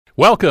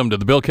Welcome to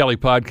the Bill Kelly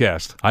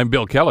Podcast. I'm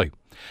Bill Kelly.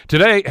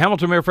 Today,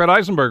 Hamilton Mayor Fred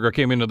Eisenberger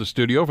came into the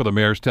studio for the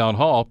Mayor's Town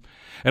Hall.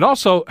 And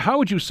also, how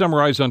would you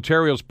summarize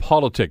Ontario's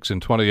politics in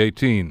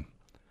 2018?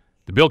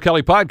 The Bill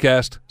Kelly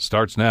Podcast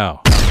starts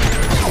now.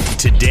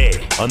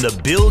 Today on the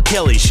Bill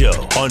Kelly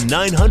Show on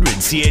 900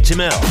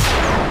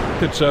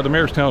 CHML. It's the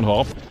Mayor's Town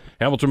Hall.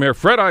 Hamilton Mayor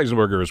Fred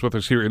Eisenberger is with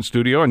us here in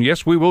studio. And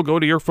yes, we will go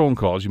to your phone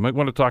calls. You might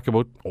want to talk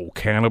about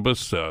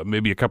cannabis,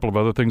 maybe a couple of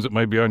other things that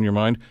might be on your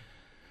mind.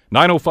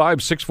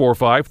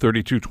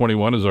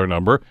 905-645-3221 is our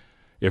number.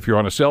 If you're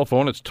on a cell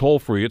phone, it's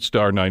toll-free at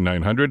star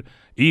 9900.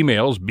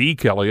 Emails,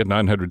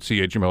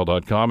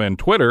 bkelly@900chml.com, and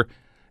Twitter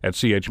at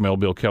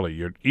CHMLBillKelly.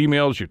 Your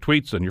emails, your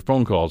tweets, and your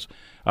phone calls.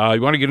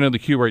 You want to get into the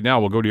queue right now,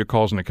 we'll go to your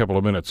calls in a couple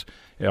of minutes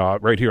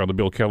right here on the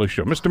Bill Kelly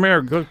Show. Mr.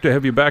 Mayor, good to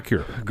have you back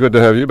here. Good to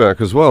have you back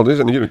as well.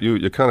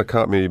 You kind of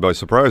caught me by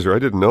surprise here. I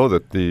didn't know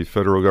that the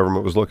federal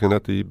government was looking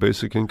at the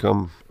basic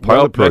income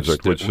pilot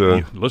project.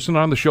 Listen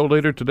on the show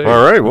later today.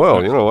 All right.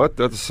 Well, you know what?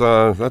 That's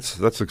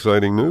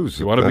exciting news.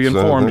 You want to be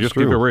informed, just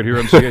keep it right here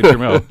on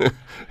CHML.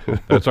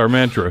 That's our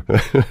mantra.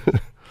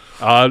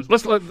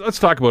 Let's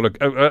talk about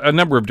a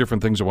number of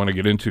different things I want to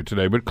get into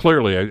today. But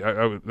clearly,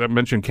 I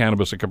mentioned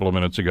cannabis a couple of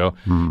minutes ago.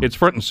 It's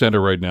front and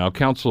center right now.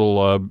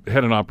 Council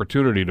had an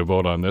opportunity to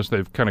vote on this.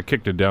 They've kind of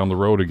kicked it down the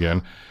road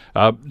again.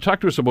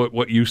 Talk to us about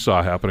what you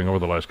saw happening over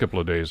the last couple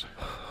of days.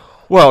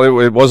 Well,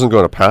 it wasn't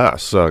going to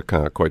pass,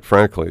 quite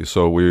frankly.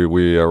 So we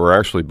were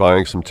actually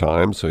buying some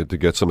time to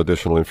get some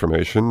additional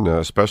information,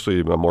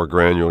 especially more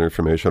granular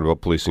information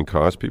about policing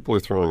costs. People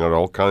are throwing out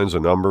all kinds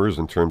of numbers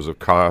in terms of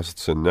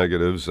costs and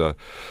negatives,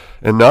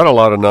 and not a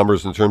lot of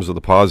numbers in terms of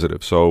the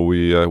positives. So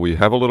we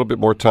have a little bit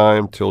more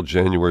time till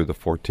January the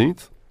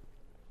 14th.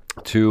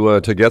 To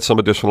get some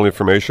additional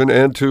information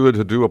and to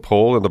do a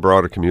poll in the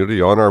broader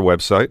community on our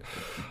website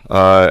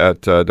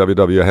at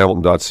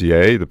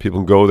www.hamilton.ca. The people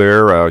can go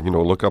there,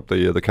 look up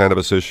the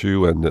cannabis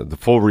issue, and the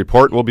full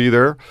report will be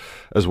there,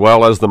 as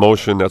well as the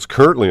motion that's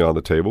currently on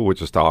the table,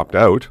 which is to opt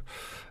out.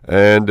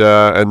 And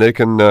they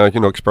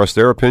can express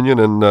their opinion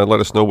and let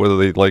us know whether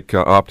they'd like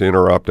opt in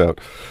or opt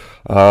out.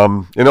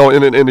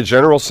 In a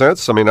general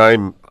sense, I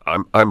me'n,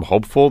 I'm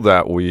hopeful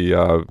that we,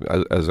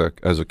 as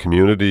a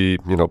community,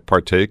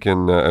 partake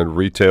in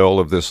retail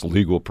of this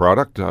legal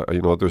product.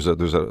 There's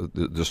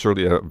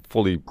certainly a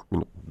fully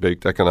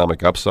baked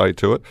economic upside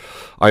to it.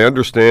 I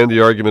understand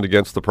the argument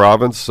against the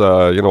province.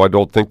 I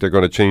don't think they're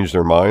going to change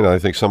their mind. I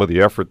think some of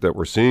the effort that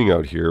we're seeing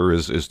out here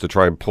is to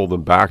try and pull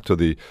them back to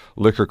the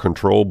Liquor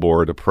Control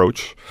Board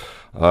approach.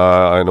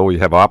 I know we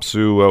have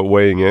OPSEU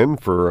weighing in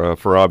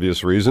for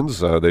obvious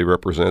reasons. They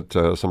represent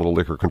some of the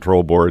Liquor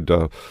Control Board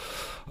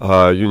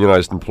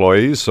unionized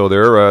employees, so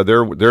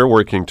they're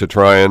working to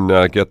try and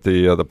get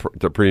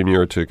the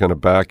premier to kind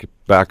of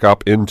back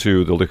up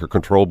into the Liquor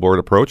Control Board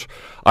approach.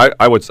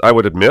 I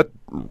would admit,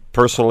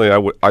 personally,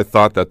 I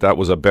thought that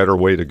was a better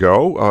way to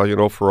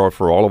go,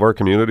 for all of our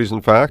communities,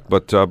 in fact.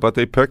 But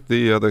they picked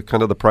the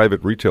kind of the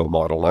private retail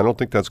model. And I don't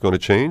think that's going to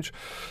change.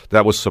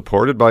 That was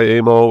supported by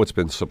AMO. It's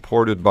been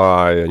supported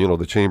by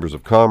the Chambers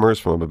of Commerce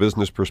from a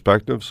business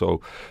perspective. So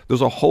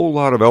there's a whole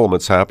lot of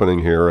elements happening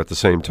here at the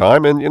same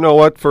time. And you know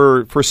what?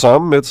 For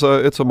some, it's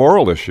a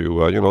moral issue.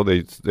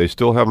 They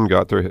still haven't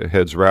got their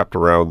heads wrapped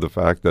around the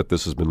fact that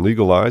this has been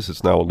legalized.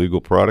 It's now a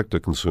legal product to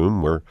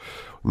consume. Where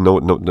no,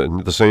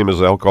 the same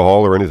as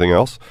alcohol or anything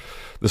else.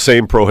 The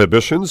same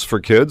prohibitions for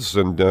kids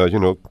and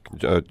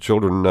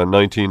children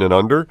 19 and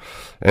under,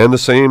 and the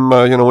same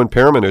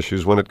impairment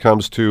issues when it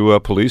comes to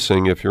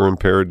policing if you're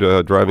impaired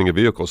driving a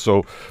vehicle.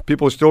 So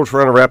people are still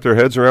trying to wrap their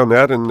heads around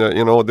that, and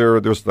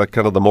there's that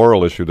kind of the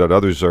moral issue that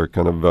others are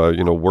kind of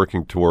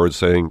working towards,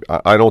 saying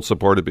I don't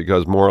support it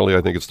because morally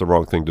I think it's the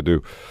wrong thing to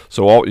do.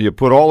 So you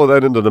put all of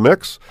that into the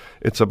mix,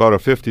 it's about a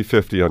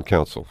 50-50 on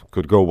council.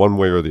 Could go one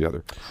way or the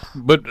other.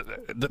 But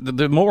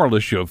the moral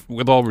issue,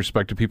 with all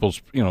respect to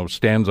people's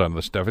stands on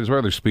this stuff, is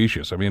rather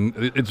specious. I mean,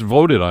 it's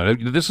voted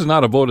on. This is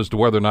not a vote as to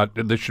whether or not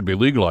this should be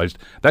legalized.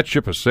 That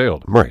ship has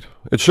sailed. Right.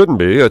 It shouldn't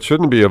be. It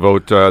shouldn't be a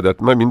vote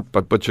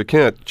but you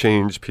can't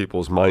change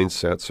people's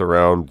mindsets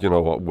around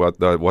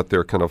what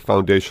their kind of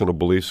foundational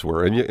beliefs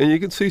were. And you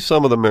can see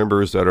some of the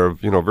members that are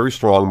very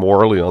strong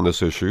morally on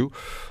this issue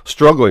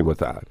struggling with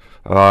that.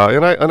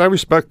 And I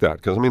respect that,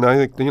 because I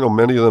think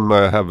many of them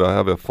have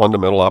a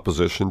fundamental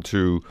opposition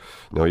to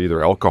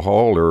either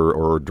alcohol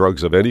or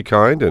drugs of any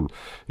kind, and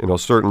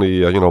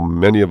certainly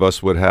many of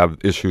us would have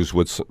issues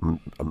with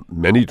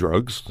many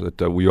drugs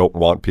that we don't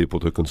want people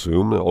to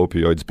consume.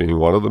 Opioids being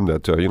one of them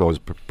that is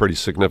a pretty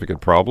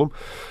significant problem.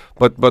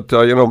 But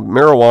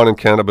marijuana and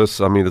cannabis,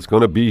 it's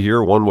going to be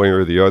here one way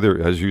or the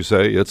other. As you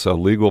say, it's a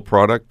legal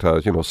product,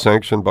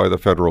 sanctioned by the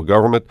federal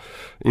government.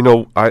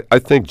 I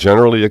think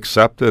generally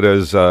accepted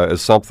as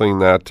something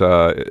that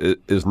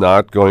is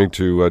not going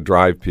to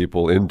drive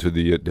people into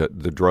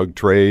the drug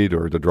trade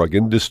or the drug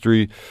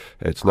industry.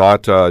 It's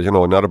not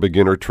not a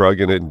beginner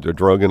drug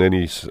in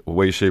any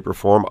way, shape, or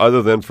form,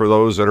 other than for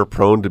those that are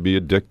prone to be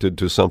addicted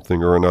to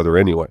something or another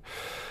anyway.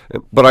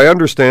 But I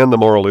understand the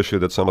moral issue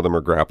that some of them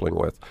are grappling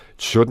with.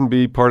 It shouldn't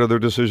be part of their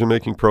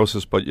decision-making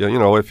process, but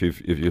if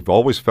you've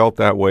always felt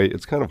that way,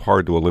 it's kind of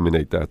hard to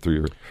eliminate that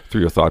through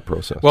your thought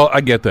process. Well,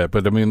 I get that,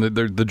 but I mean,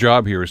 the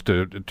job here is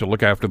to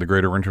look after the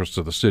greater interests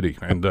of the city,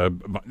 and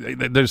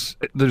there's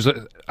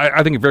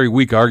I think a very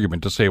weak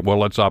argument to say, well,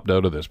 let's opt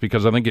out of this,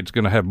 because I think it's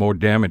going to have more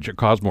damage,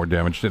 cause more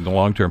damage in the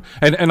long term.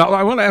 And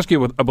I want to ask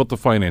you about the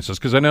finances,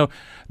 because I know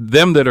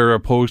them that are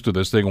opposed to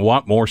this thing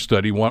want more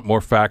study, want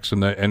more facts,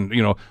 and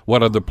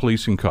what are the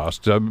policing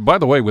costs. By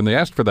the way, when they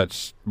asked for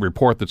that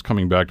report that's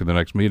coming back to the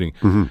next meeting,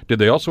 did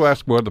they also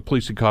ask what the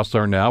policing costs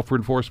are now for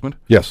enforcement?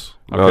 Yes.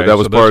 Okay, that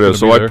was part of it.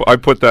 So I I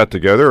put that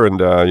together,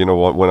 and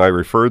when I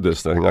referred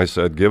this thing, I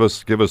said, give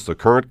us the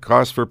current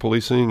cost for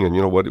policing,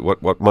 and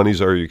what monies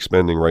are you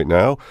expending right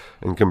now,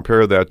 and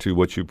compare that to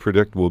what you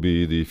predict will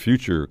be the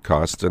future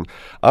costs. And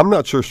I'm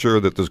not sure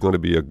that there's going to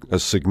be a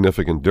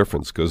significant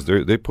difference, because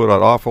they put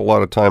an awful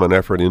lot of time and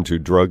effort into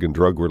drug and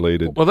drug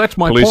related that's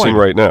my policing point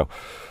right now.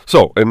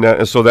 So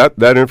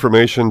that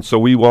information. So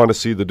we want to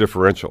see the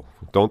differential.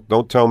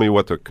 Don't tell me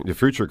what the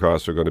future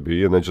costs are going to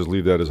be, and then just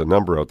leave that as a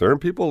number out there.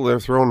 And people, they're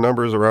throwing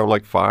numbers around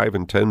like $5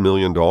 and $10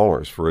 million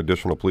for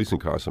additional policing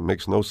costs. It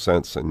makes no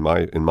sense in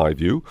my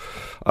view.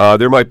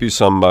 There might be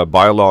some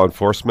bylaw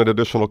enforcement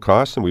additional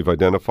costs, and we've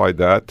identified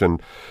that. And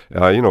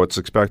it's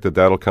expected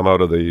that'll come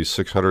out of the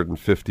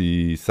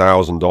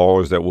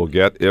 $650,000 that we'll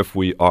get if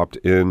we opt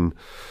in.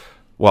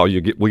 Well,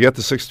 we get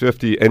the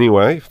 $650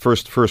 anyway,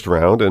 first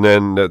round, and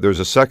then there's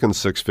a second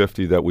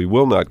 $650 that we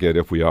will not get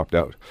if we opt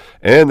out,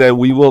 and then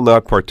we will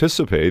not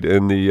participate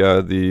in the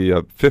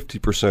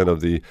 50%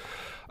 of the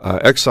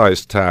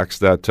excise tax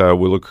that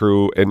will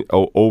accrue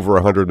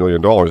over $100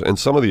 million. And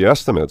some of the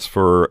estimates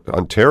for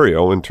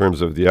Ontario in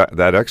terms of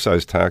that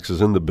excise tax is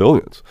in the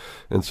billions.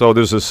 And so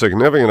there's a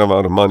significant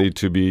amount of money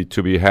to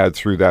be had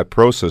through that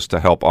process to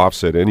help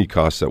offset any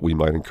costs that we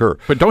might incur.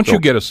 But don't you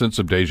get a sense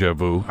of deja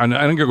vu? And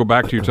I'm going to go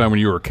back to your time when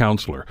you were a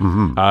councillor,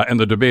 and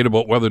the debate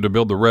about whether to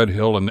build the Red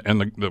Hill and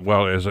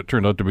as it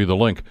turned out to be the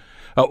Link.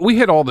 We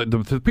had all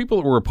the people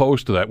that were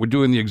opposed to that were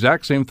doing the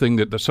exact same thing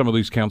that some of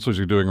these councillors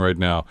are doing right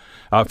now.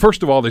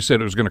 First of all, they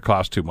said it was going to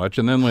cost too much,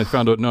 and then they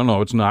found out,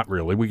 no, it's not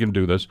really. We can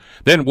do this.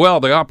 Then,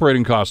 the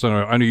operating costs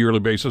on a yearly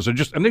basis are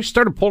and they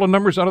started pulling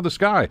numbers out of the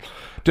sky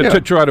to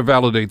try to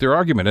validate their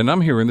argument. And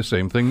I'm hearing the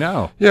same thing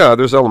now. Yeah,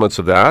 there's elements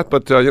of that,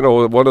 but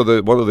one of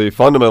the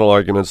fundamental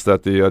arguments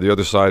that the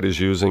other side is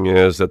using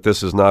is that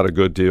this is not a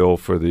good deal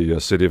for the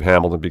city of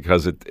Hamilton,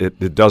 because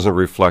it doesn't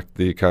reflect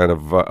the kind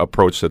of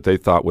approach that they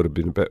thought would have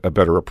been a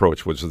better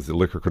approach, which is the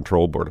Liquor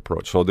Control Board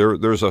approach. So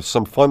there's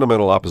some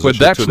fundamental opposition.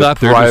 But that's not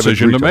their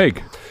decision to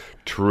make.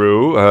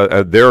 True.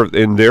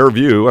 In their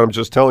view, I'm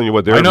just telling you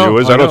what their view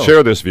is. I don't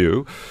share this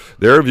view.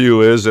 Their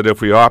view is that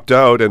if we opt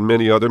out, and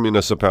many other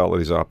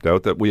municipalities opt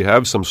out, that we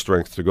have some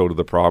strength to go to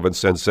the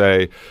province and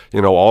say,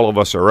 all of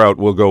us are out,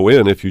 we'll go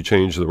in if you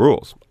change the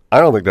rules. I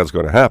don't think that's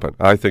going to happen.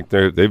 I think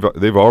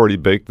they've already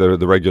baked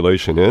the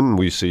regulation in.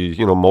 We see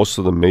most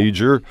of the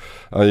major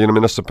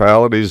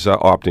municipalities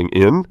opting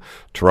in.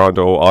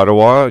 Toronto,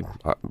 Ottawa,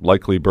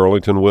 likely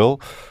Burlington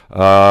will.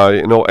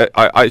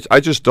 I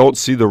just don't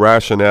see the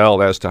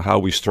rationale as to how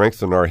we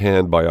strengthen our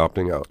hand by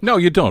opting out. No,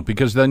 you don't,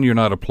 because then you're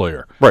not a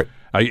player. Right.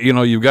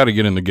 You've got to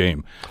get in the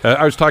game.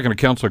 I was talking to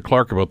Councillor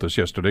Clark about this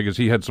yesterday, because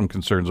he had some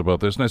concerns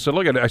about this, and I said,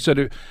 look,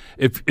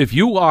 if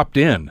you opt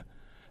in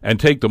and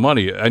take the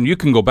money, and you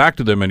can go back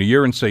to them in a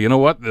year and say, you know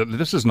what,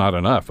 this is not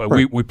enough.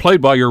 Right. We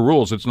played by your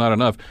rules. It's not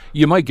enough.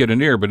 You might get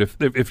an ear, but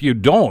if you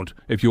don't,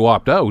 if you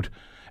opt out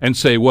and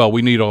say, well,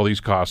 we need all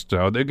these costs,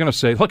 they're going to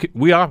say, look,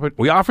 we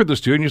offered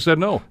this to you, and you said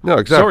no. No,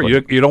 exactly.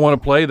 Sorry, you don't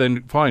want to play,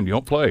 then fine, you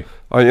don't play.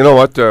 You know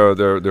what?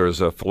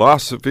 There's a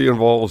philosophy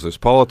involved. There's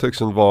politics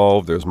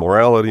involved. There's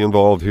morality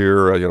involved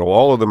here.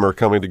 All of them are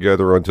coming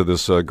together onto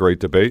this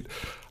great debate.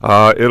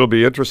 It'll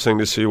be interesting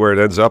to see where it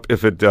ends up.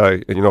 If it,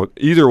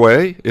 either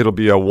way, it'll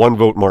be a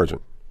one-vote margin,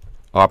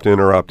 opt in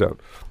or opt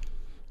out.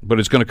 But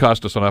it's going to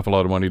cost us an awful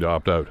lot of money to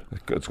opt out.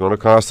 It's going to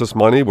cost us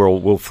money.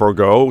 We'll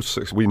forego.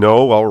 We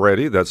know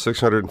already that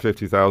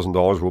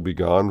 $650,000 will be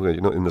gone.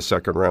 In the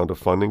second round of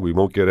funding, we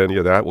won't get any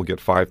of that. We'll get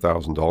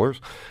 $5,000,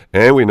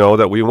 and we know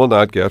that we will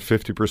not get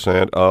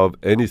 50% of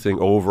anything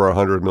over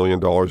 $100 million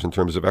in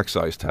terms of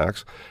excise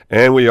tax.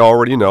 And we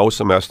already know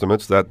some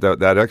estimates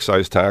that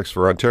excise tax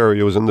for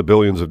Ontario is in the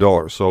billions of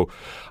dollars. So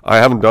I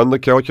haven't done the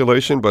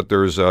calculation, but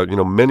there's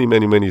many,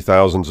 many, many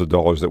thousands of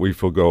dollars that we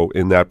forego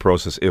in that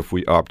process if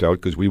we opt out,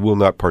 because we will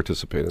not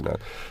participate in that.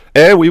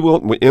 And we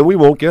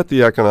won't get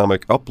the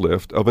economic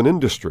uplift of an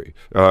industry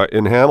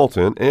in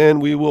Hamilton,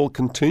 and we will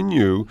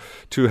continue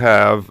to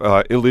have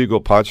illegal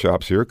pot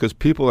shops here, because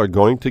people are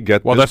going to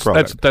get this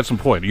product. That's the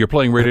point. You're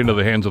playing right into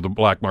the hands of the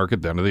black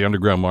market, then, of the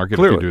underground market.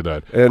 Clearly. If you do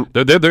that. And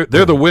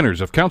they're the winners.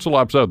 If council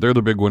opts out, they're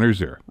the big winners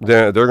here.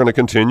 They're going to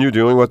continue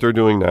doing what they're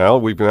doing now.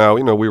 We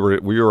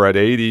were at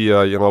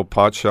 80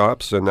 pot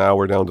shops, and now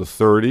we're down to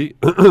 30.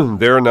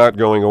 They're not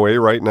going away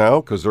right now,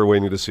 because they're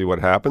waiting to see what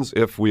happens.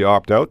 If we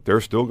opt out,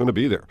 they're still going to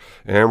be there.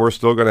 and we're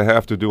still going to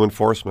have to do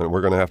enforcement.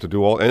 We're going to have to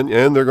do all,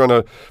 and they're going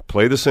to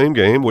play the same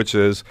game, which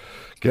is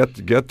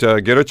get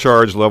a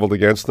charge leveled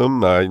against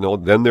them.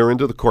 Then they're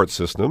into the court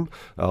system.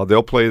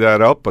 They'll play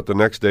that up, but the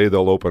next day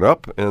they'll open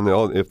up, and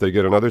if they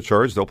get another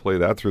charge, they'll play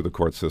that through the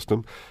court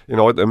system.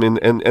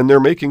 And they're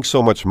making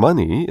so much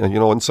money,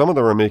 and some of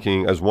them are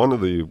making, as one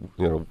of the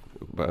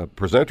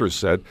presenters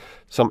said,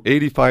 some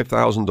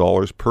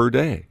 $85,000 per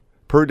day.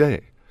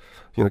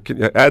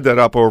 Add that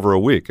up over a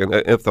week, and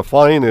if the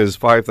fine is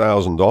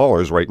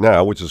 $5,000 right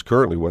now, which is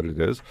currently what it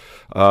is,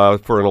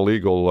 for an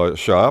illegal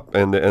shop,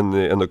 and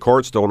the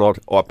courts don't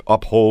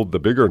uphold the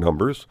bigger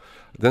numbers,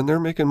 then they're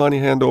making money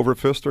hand over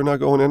fist. They're not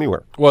going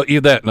anywhere. Well,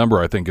 that number,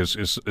 I think,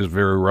 is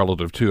very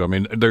relative, too. I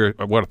mean, they're,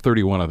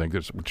 31, I think,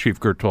 is what Chief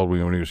Gert told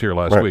me when he was here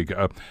last week.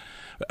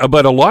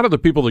 But a lot of the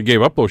people that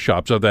gave up those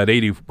shops, of that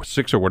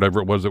 86 or whatever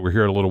it was that were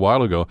here a little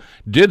while ago,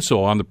 did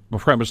so on the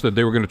premise that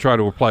they were going to try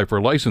to apply for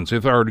a license.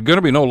 If there are going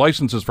to be no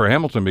licenses for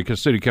Hamilton because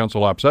City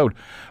Council opts out,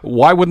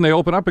 why wouldn't they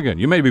open up again?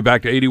 You may be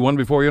back to 81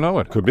 before you know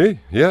it. Could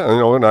be, yeah.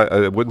 And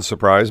it wouldn't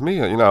surprise me.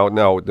 Now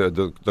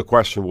the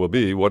question will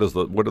be, what do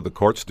the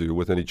courts do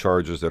with any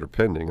charges that are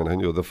pending?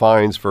 And the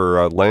fines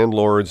for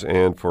landlords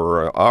and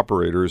for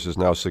operators is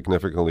now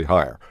significantly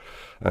higher.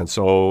 And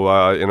so,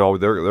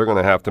 they're going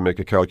to have to make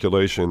a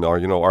calculation.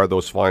 Are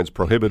those fines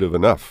prohibitive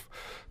enough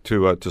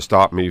to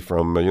stop me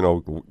from,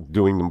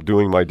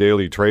 doing my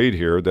daily trade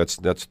here?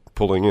 That's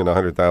pulling in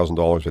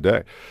 $100,000 a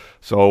day.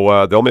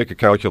 So they'll make a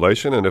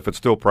calculation, and if it's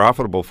still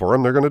profitable for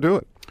them, they're going to do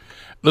it.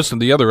 Listen,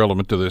 the other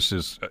element to this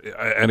is,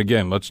 and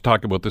again, let's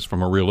talk about this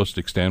from a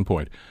realistic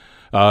standpoint.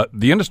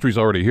 The industry's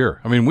already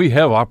here. I mean, we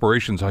have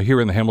operations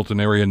here in the Hamilton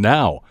area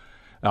now.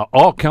 Now,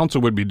 all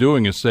council would be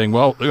doing is saying,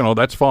 well,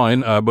 that's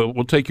fine, but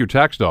we'll take your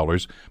tax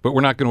dollars, but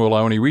we're not going to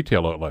allow any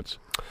retail outlets.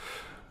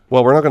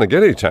 Well, we're not going to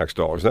get any tax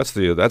dollars. That's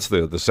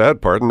the sad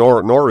part.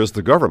 Nor is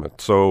the government.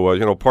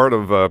 So part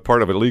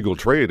of illegal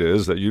trade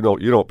is that you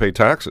don't pay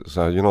taxes.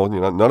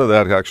 None of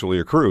that actually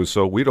accrues.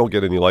 So we don't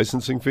get any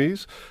licensing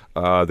fees.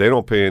 They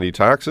don't pay any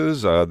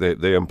taxes.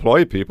 They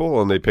employ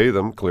people and they pay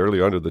them clearly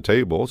under the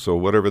table. So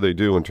whatever they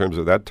do in terms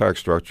of that tax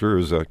structure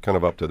is kind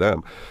of up to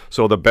them.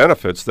 So the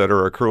benefits that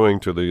are accruing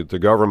to the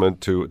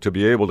government to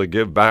be able to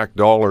give back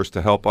dollars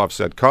to help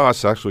offset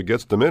costs actually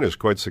gets diminished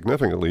quite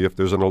significantly if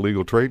there's an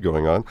illegal trade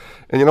going on.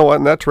 And you know what?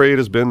 And that trade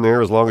has been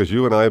there as long as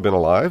you and I have been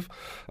alive.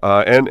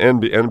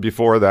 And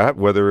before that,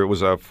 whether it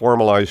was a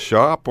formalized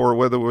shop or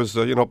whether it was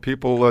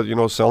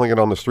people selling it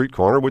on the street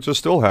corner, which is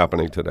still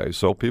happening today.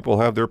 So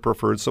people have their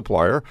preferred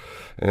supplier,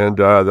 and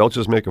they'll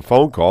just make a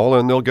phone call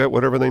and they'll get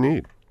whatever they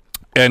need.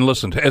 And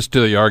listen, as to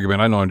the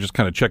argument, I know I'm just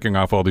kind of checking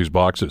off all these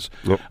boxes,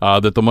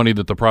 that the money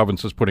that the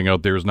province is putting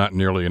out there is not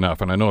nearly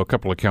enough. And I know a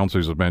couple of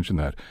councillors have mentioned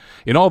that.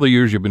 In all the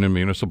years you've been in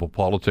municipal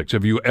politics,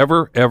 have you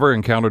ever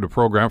encountered a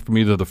program from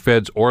either the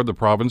feds or the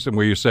province and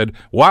where you said,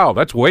 wow,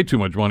 that's way too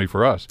much money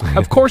for us?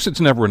 Of course it's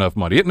never enough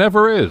money. It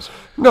never is.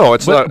 No,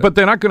 it's not. But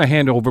they're not going to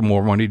hand over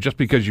more money just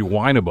because you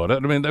whine about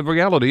it. I mean, the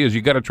reality is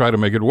you got to try to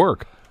make it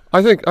work.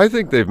 I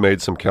think they've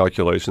made some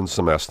calculations,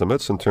 some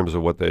estimates in terms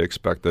of what they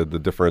expect the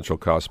differential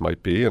cost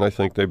might be, and I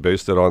think they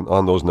based it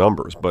on those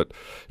numbers. But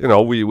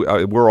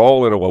we're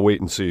all in a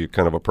wait and see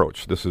kind of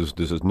approach. This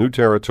is new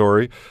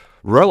territory,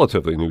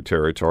 relatively new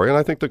territory, and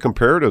I think the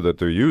comparative that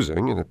they're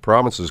using, and the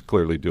province is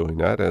clearly doing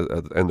that,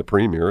 and the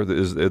premier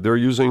is they're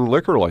using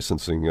liquor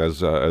licensing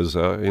as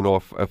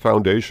a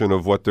foundation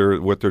of what they're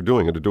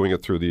doing, and they're doing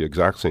it through the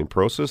exact same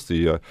process,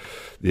 the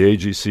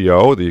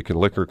AGCO, the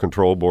Liquor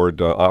Control Board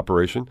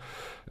operation.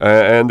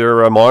 And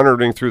they're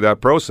monitoring through that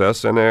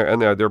process, and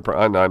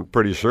I'm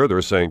pretty sure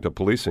they're saying to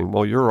policing,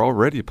 well, you're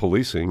already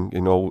policing,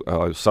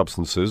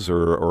 substances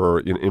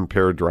or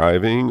impaired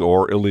driving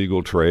or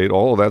illegal trade.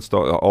 All of that's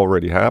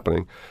already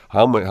happening.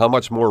 How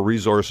much more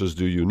resources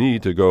do you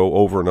need to go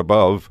over and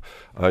above,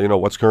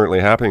 what's currently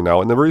happening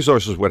now? And the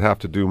resources would have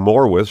to do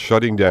more with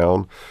shutting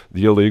down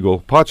the illegal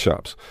pot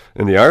shops.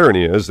 And the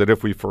irony is that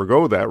if we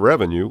forego that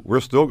revenue, we're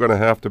still going to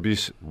have to be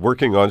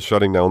working on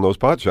shutting down those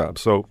pot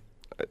shops. So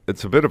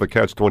it's a bit of a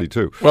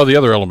catch-22. Well, the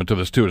other element to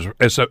this, too,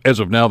 is as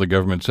of now, the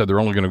government said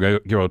they're only going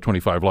to give out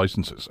 25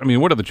 licenses. I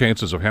mean, what are the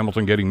chances of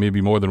Hamilton getting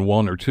maybe more than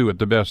one or two at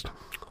the best?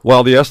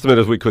 Well, the estimate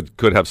is we could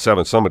have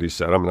 7, somebody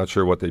said. I'm not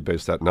sure what they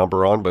based that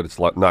number on, but it's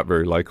not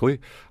very likely.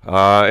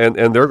 And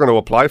they're going to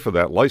apply for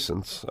that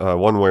license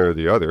one way or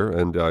the other.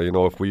 And,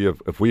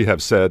 if we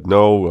have said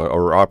no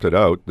or opted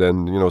out,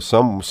 then,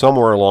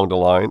 somewhere along the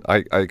line,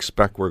 I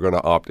expect we're going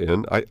to opt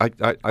in.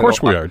 Of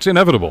course we are. It's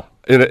inevitable.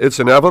 It's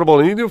inevitable,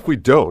 and even if we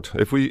don't,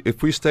 if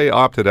we stay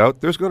opted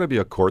out, there's going to be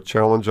a court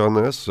challenge on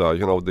this.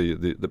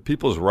 The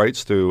people's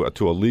rights to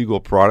a legal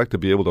product, to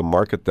be able to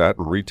market that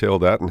and retail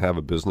that and have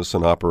a business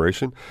in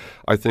operation,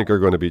 I think are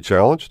going to be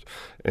challenged.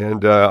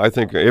 And I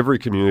think every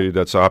community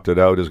that's opted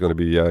out is going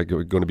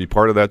to be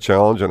part of that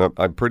challenge. And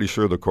I'm pretty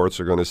sure the courts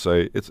are going to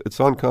say it's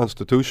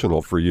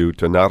unconstitutional for you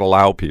to not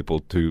allow people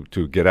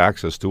to get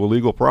access to a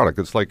legal product.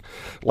 It's like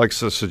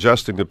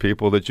suggesting to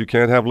people that you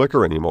can't have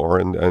liquor anymore,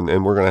 and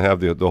we're going to have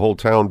the whole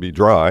town be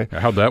dry.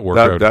 How'd that work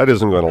out? That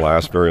isn't going to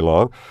last very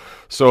long.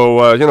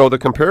 So, the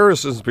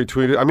comparisons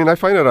between, I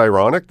find it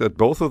ironic that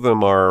both of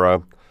them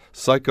are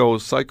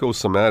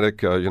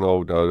psychosomatic,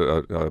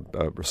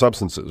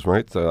 substances,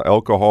 right?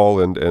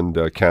 Alcohol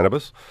and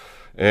cannabis.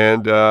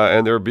 And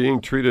they're being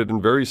treated in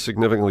very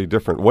significantly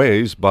different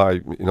ways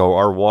by,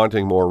 our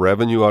wanting more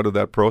revenue out of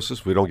that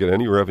process. We don't get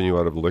any revenue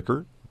out of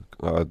liquor.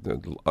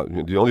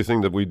 The only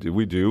thing that we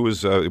do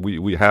is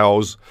we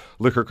house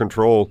liquor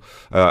control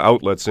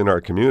outlets in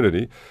our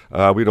community.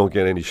 We don't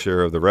get any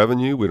share of the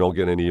revenue. We don't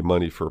get any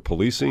money for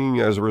policing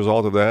as a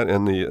result of that.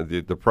 And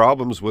the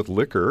problems with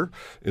liquor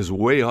is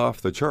way off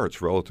the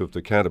charts relative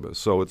to cannabis.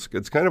 So it's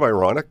kind of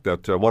ironic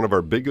that one of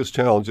our biggest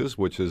challenges,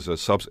 which is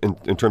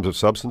in terms of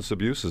substance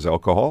abuse, is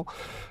alcohol.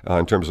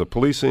 In terms of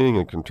policing,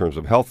 and in terms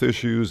of health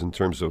issues, in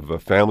terms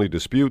of family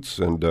disputes,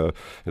 and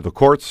the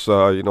courts,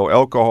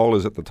 alcohol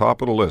is at the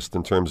top of the list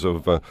in terms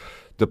of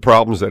the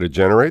problems that it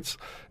generates,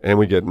 and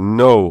we get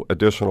no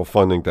additional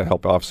funding to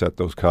help offset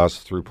those costs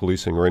through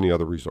policing or any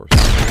other resource.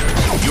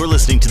 You're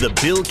listening to the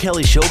Bill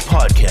Kelly Show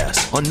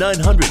podcast on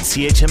 900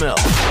 CHML.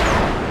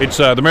 It's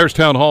the Mayor's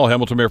Town Hall.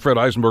 Hamilton Mayor Fred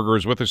Eisenberger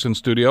is with us in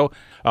studio.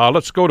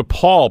 Let's go to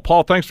Paul.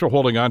 Paul, thanks for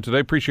holding on today.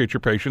 Appreciate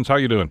your patience. How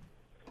you doing?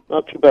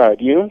 Not too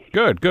bad. You?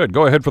 Good.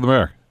 Go ahead for the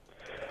mayor.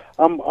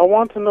 I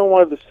want to know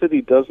why the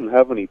city doesn't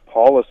have any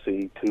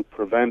policy to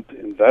prevent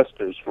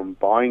investors from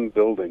buying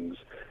buildings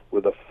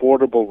with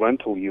affordable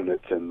rental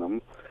units in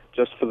them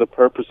just for the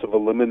purpose of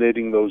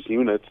eliminating those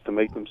units to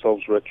make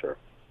themselves richer.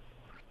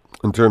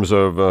 In terms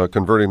of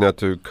converting that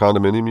to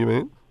condominium, you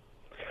mean?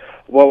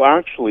 Well,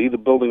 actually, the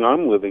building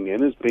I'm living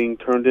in is being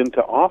turned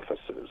into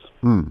offices.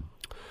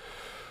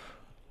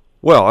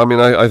 Well,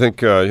 I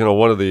think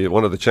one of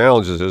the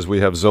challenges is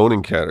we have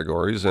zoning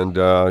categories, and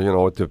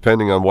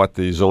depending on what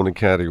the zoning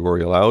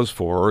category allows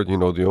for,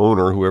 the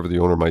owner, whoever the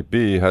owner might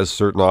be, has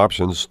certain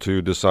options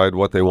to decide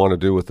what they want to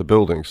do with the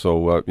building.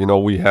 So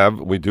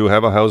we do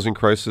have a housing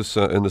crisis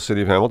in the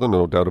city of Hamilton,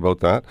 no doubt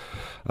about that.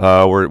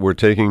 We're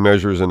taking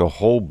measures in a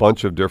whole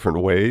bunch of different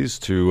ways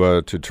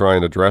to try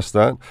and address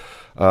that.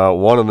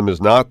 One of them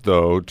is not,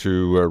 though,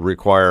 to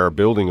require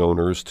building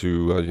owners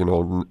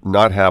to,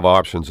 not have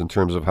options in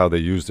terms of how they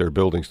use their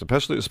buildings,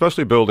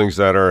 especially buildings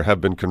that have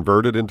been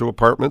converted into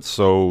apartments.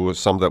 So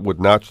some that would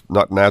not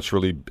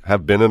naturally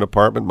have been an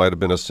apartment, might have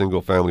been a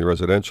single-family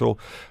residential,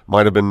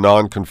 might have been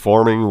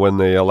non-conforming when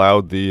they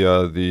allowed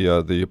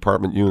the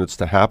apartment units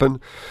to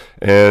happen,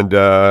 and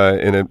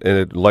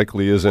it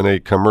likely is in a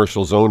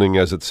commercial zoning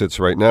as it sits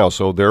right now.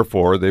 So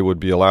therefore, they would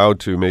be allowed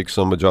to make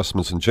some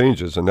adjustments and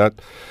changes, and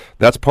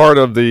that's part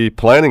of the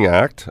Planning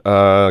Act,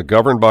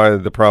 governed by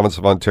the province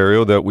of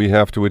Ontario, that we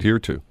have to adhere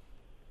to.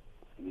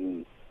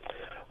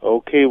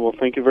 Okay, well,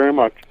 thank you very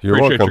much. You're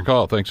Appreciate welcome. your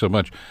call. Thanks so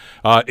much.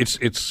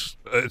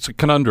 It's a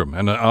conundrum,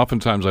 and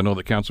oftentimes I know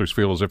that councillors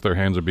feel as if their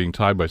hands are being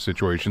tied by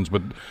situations,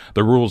 but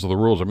the rules are the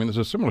rules. There's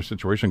a similar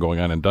situation going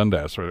on in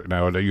Dundas right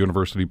now at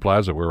University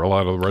Plaza, where a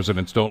lot of the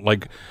residents don't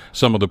like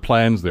some of the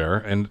plans there,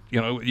 and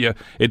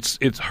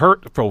it's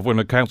hurtful when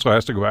a council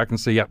has to go back and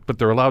say, yeah, but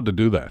they're allowed to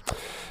do that.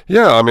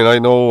 Yeah, I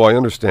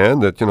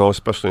understand that,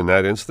 especially in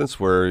that instance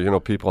where,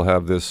 people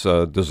have this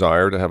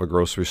desire to have a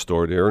grocery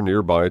store there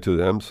nearby to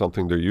them,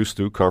 something they're used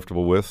to,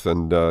 comfortable with,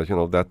 and,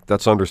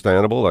 that's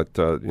understandable. That,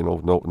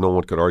 no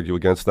one could argue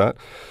against that.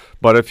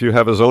 But if you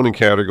have a zoning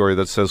category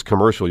that says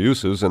commercial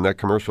uses, and that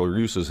commercial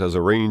uses has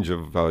a range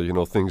of,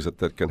 things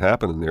that can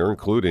happen in there,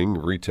 including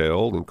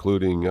retail,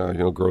 including,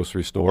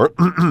 grocery store,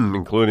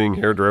 including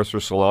hairdresser,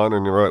 salon,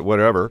 and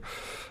whatever,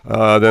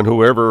 then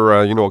whoever,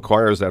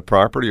 acquires that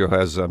property or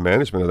has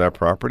management of that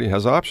property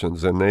has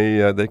options, and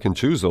they can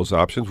choose those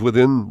options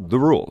within the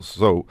rules.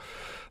 So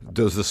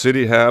does the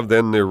city have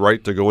then the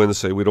right to go in and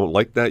say, we don't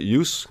like that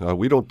use?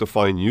 We don't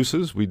define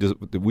uses. We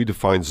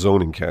define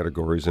zoning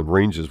categories and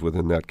ranges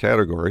within that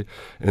category.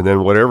 And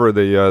then whatever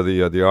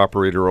the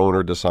operator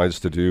owner decides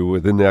to do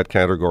within that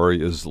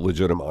category is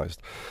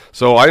legitimized.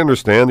 So I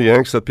understand the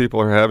angst that people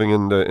are having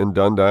in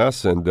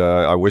Dundas, and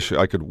I wish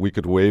we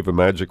could wave a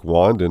magic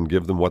wand and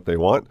give them what they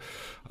want.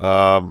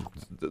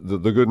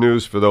 The good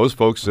news for those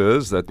folks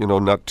is that,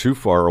 not too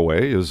far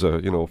away is,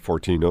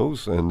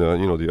 Fortino's, and,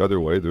 the other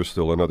way, there's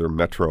still another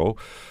Metro.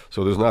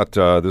 So there's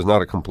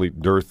not a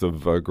complete dearth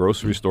of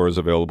grocery stores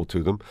available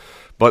to them.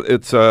 But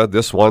it's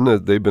this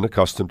one they've been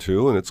accustomed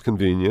to, and it's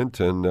convenient,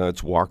 and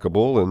it's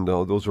walkable, and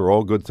those are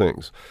all good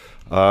things.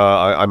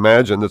 I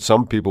imagine that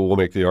some people will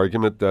make the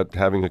argument that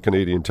having a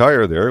Canadian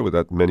Tire there,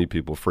 that many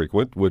people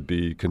frequent, would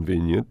be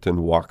convenient and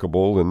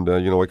walkable and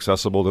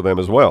accessible to them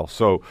as well.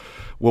 So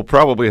we'll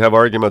probably have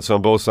arguments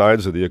on both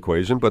sides of the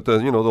equation. But the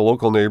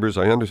local neighbors,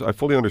 I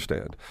fully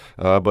understand.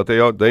 But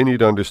they need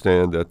to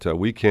understand that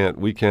we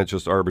can't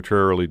just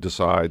arbitrarily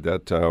decide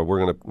that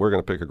we're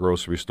gonna pick a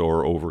grocery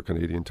store over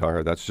Canadian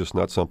Tire. That's just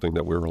not something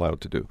that we're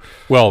allowed to do.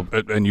 Well,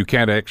 and you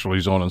can't actually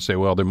zone and say,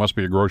 well, there must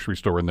be a grocery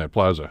store in that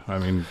plaza. I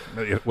mean,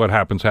 what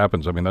happens. I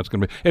mean, that's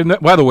going to be. And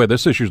by the way,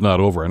 this issue's not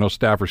over. I know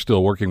staff are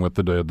still working with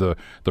the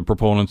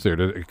proponents there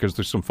because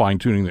there's some fine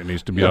tuning that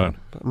needs to be done.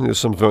 I mean, there's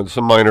some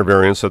minor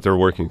variants that they're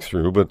working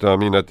through, but I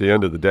mean, at the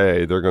end of the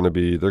day, they're going to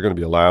be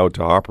allowed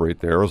to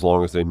operate there as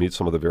long as they meet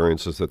some of the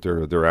variances that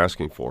they're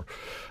asking for.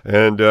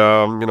 And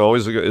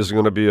is it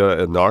going to be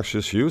a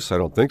noxious use? I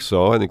don't think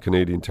so. I think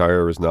Canadian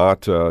Tire is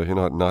not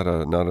not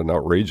an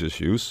outrageous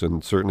use,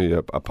 and certainly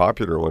a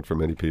popular one for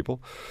many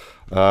people.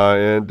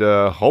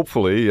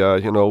 Hopefully,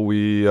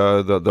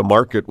 the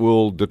market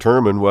will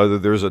determine whether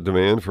there's a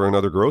demand for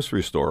another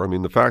grocery store. I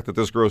mean, the fact that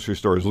this grocery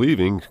store is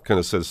leaving kind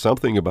of says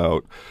something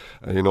about,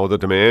 the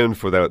demand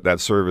for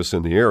that service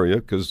in the area,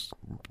 because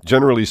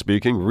generally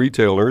speaking,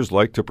 retailers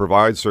like to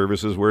provide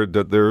services where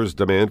there's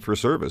demand for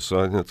service.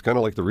 It's kind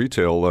of like the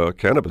retail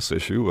cannabis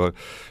issue.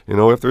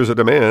 If there's a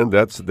demand,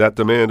 that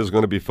demand is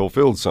going to be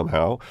fulfilled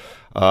somehow.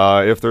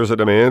 If there's a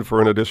demand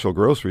for an additional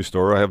grocery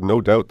store, I have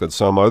no doubt that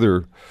some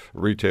other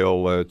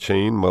retail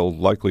chain will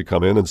likely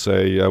come in and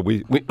say,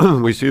 we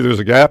see there's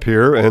a gap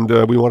here and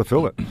we want to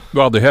fill it.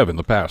 Well, they have in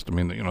the past. I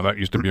mean, that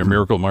used to be a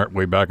Miracle Mart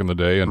way back in the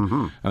day,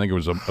 and I think it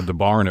was the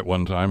barn at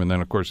one time, and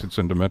then, of course, it's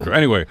into Metro.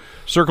 Anyway,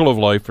 Circle of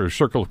Life, or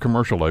Circle of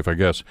Commercial Life, I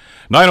guess.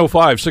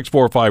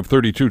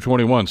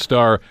 905-645-3221,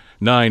 star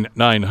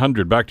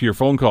 9900. Back to your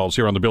phone calls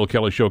here on the Bill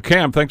Kelly Show.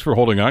 Cam, thanks for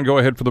holding on. Go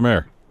ahead for the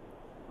mayor.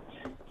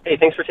 Hey,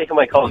 thanks for taking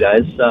my call,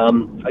 guys.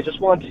 I just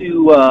want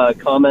to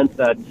comment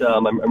that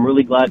I'm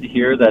really glad to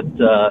hear that,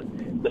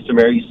 Mr.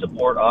 Mayor, you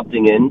support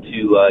opting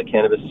into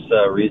cannabis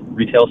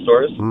retail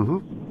stores.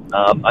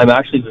 Mm-hmm. I'm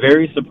actually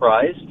very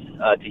surprised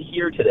to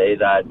hear today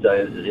that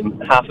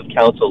half of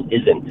council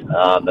isn't.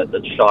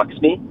 That shocks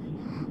me,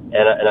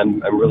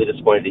 and I'm really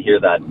disappointed to hear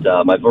that.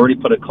 I've already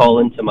put a call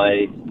into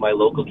my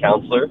local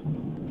councillor.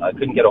 I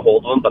couldn't get a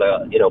hold of him, but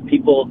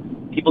people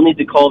need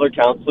to call their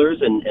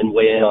councillors and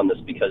weigh in on this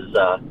because.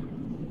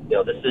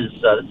 This is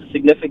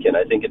significant.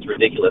 I think it's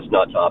ridiculous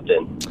not to opt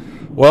in.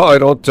 Well, I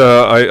don't.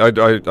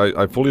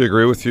 I fully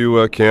agree with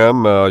you,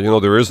 Cam.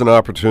 There is an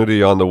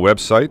opportunity on the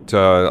website.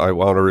 I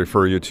want to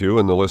refer you to,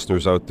 and the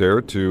listeners out there,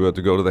 to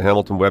go to the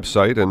Hamilton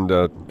website and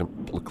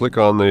click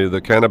on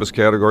the cannabis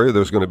category.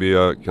 There's going to be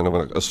a kind of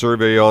a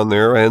survey on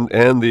there,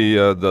 and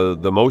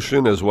the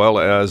motion as well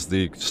as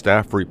the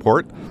staff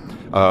report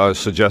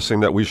suggesting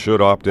that we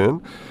should opt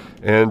in.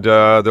 And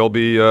there'll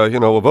be, a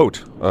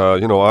vote,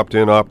 opt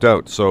in, opt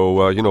out.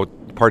 So,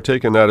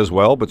 partake in that as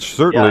well. But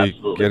certainly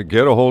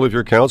get a hold of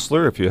your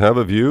counselor if you have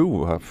a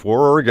view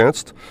for or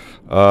against.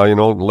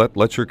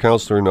 Let your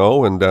counselor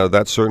know, and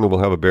that certainly will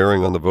have a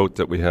bearing on the vote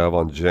that we have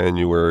on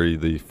January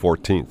the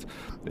 14th.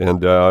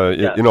 And,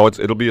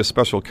 it'll be a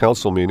special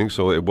council meeting,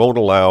 so it won't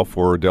allow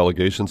for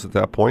delegations at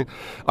that point.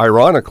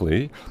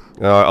 Ironically,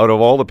 out of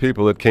all the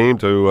people that came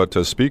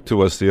to speak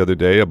to us the other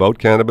day about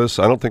cannabis,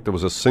 I don't think there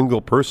was a single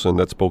person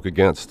that spoke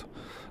against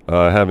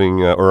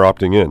having or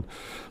opting in.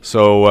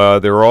 So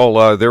they were all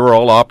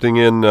opting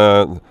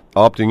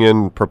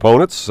in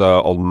proponents.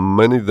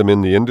 Many of them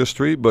in the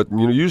industry, but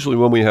usually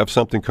when we have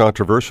something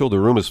controversial, the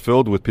room is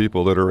filled with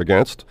people that are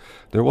against.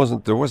 There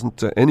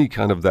wasn't any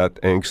kind of that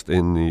angst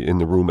in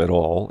the room at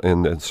all,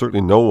 and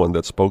certainly no one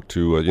that spoke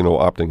to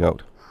opting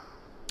out.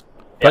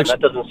 Yeah,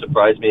 that doesn't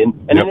surprise me.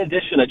 And in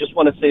addition, I just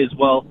want to say as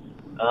well,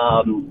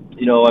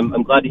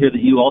 I'm glad to hear that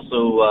you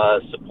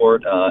also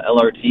support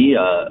LRT.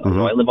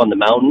 I live on the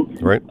mountain.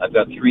 Right. I've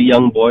got 3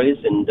 young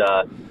boys, and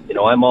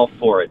I'm all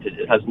for it.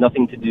 It has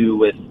nothing to do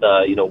with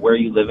where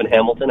you live in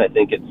Hamilton. I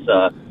think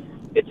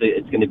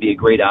it's going to be a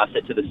great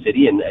asset to the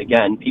city. And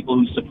again, people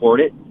who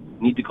support it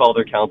need to call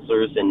their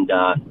counselors and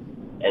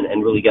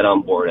really get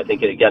on board. I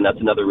think, again, that's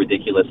another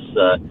ridiculous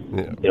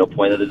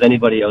point that there's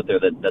anybody out there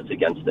that's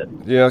against it.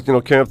 Yeah,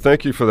 Cam,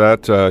 thank you for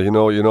that.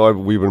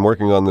 We've been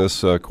working on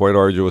this quite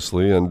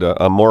arduously, and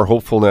I'm more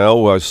hopeful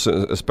now,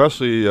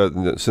 especially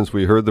since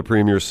we heard the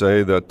Premier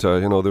say that,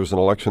 there's an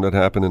election that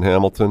happened in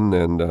Hamilton,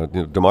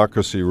 and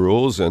democracy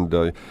rules, and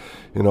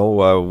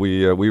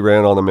we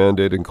ran on a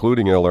mandate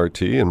including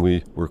LRT, and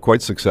we were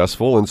quite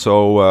successful. And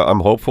so I'm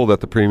hopeful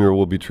that the Premier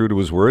will be true to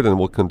his word and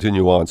will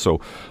continue on.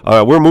 So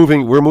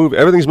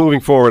everything's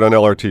moving forward on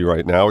LRT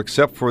right now,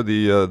 except for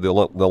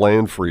the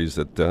land freeze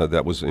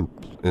that was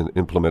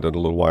implemented a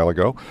little while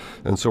ago.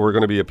 And so we're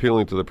going to be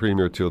appealing to the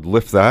Premier to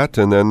lift that,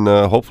 and then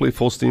hopefully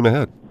full steam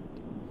ahead.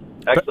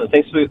 Excellent.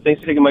 Thanks for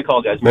taking my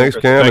call, guys. Thanks,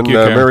 Cam, and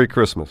Merry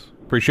Christmas.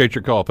 Appreciate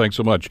your call. Thanks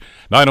so much.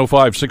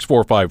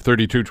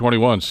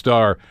 905-645-3221,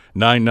 star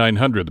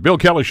 9900. The Bill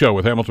Kelly Show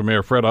with Hamilton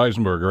Mayor Fred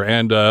Eisenberger.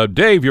 And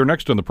Dave, you're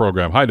next on the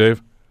program. Hi,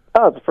 Dave.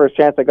 Oh, it's the first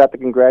chance I got to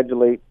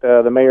congratulate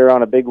the mayor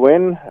on a big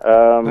win.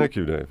 Thank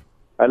you, Dave.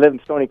 I live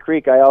in Stony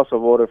Creek. I also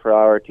voted for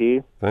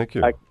RRT. Thank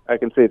you. I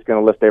can see it's going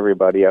to lift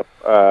everybody up.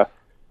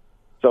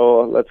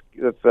 So let's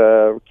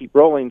keep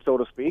rolling, so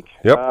to speak.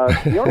 Yep.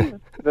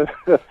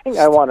 The thing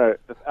I want to,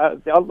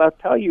 I'll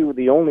tell you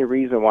the only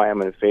reason why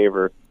I'm in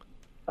favor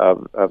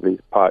of these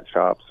pot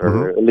shops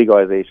or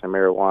legalization of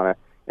marijuana.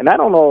 And I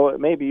don't know,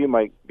 maybe you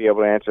might be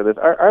able to answer this.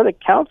 Are the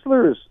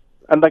councilors?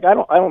 And like I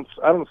don't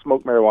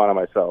smoke marijuana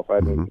myself. I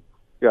mean,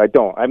 I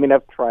don't. I mean,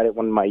 I've tried it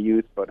in my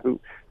youth, but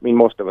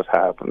most of us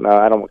have. And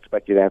I don't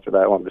expect you to answer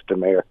that one, Mr.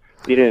 Mayor.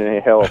 You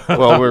didn't hell.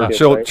 Well, we're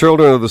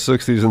children of the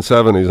 60s and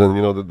 70s,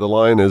 and the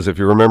line is, if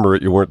you remember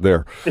it, you weren't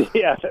there.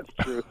 Yeah, that's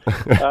true.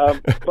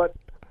 But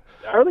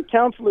are the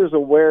councilors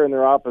aware in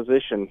their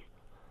opposition?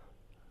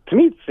 To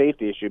me, it's a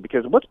safety issue,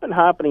 because what's been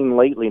happening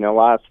lately in the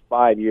last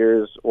 5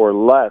 years or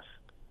less,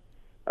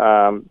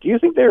 do you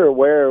think they're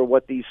aware of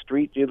what these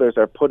street dealers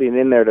are putting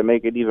in there to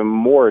make it even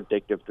more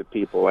addictive to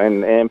people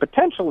and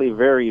potentially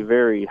very,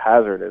 very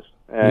hazardous?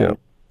 And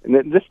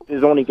this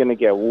is only going to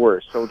get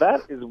worse. So that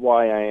is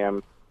why I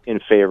am in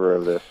favor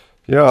of this.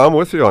 Yeah, I'm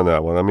with you on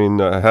that one. I mean,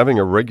 having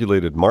a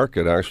regulated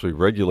market actually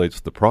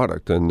regulates the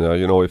product. And,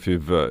 if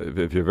you've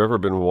ever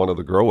been one of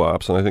the grow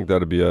ops, and I think that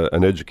would be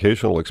an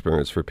educational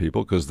experience for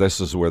people, because this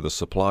is where the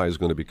supply is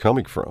going to be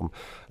coming from.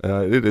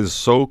 It is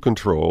so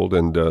controlled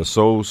and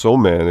so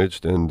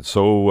managed and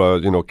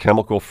so,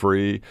 chemical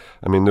free.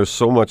 I mean, there's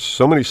so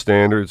many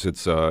standards.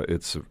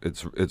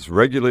 It's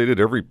regulated.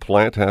 Every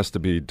plant has to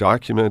be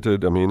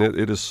documented. I mean,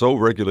 it is so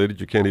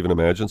regulated you can't even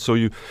imagine. So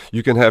you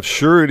can have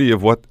surety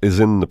of what is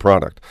in the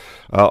product.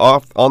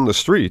 Off on the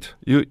street,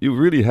 you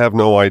really have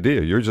no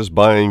idea. You're just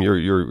buying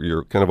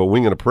your kind of a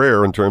wing and a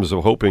prayer in terms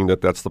of hoping that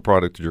that's the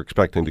product you're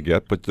expecting to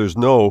get. But there's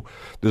no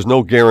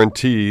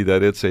guarantee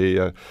that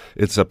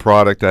it's a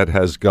product that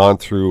has gone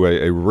through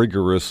a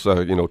rigorous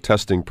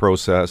testing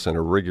process and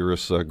a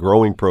rigorous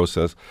growing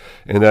process,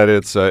 and that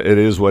it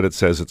is what it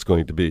says it's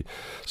going to be.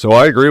 So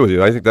I agree with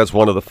you. I think that's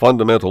one of the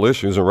fundamental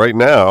issues. And right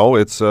now,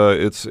 it's out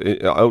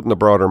in the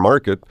broader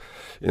market.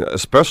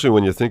 Especially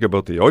when you think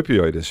about the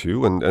opioid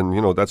issue, and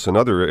that's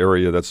another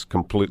area that's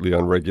completely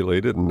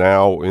unregulated and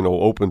now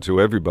open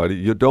to everybody.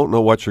 You don't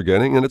know what you're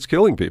getting, and it's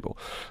killing people.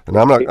 And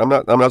I'm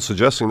not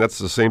suggesting that's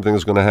the same thing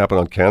that's going to happen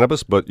on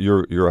cannabis, but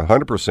you're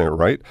 100%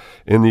 right.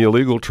 In the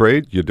illegal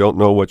trade, you don't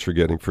know what you're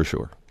getting for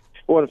sure.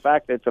 Well, in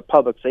fact, it's a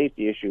public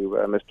safety issue,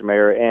 Mr.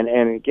 Mayor,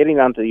 and getting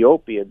onto the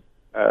opiate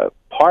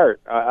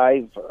part,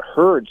 I've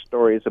heard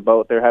stories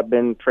about there have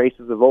been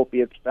traces of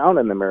opiates found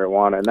in the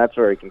marijuana, and that's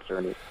very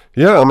concerning.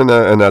 Yeah, I mean,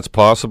 and that's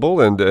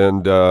possible, and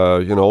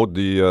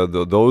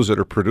the those that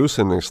are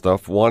producing this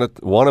stuff want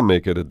to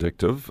make it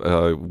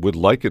addictive, would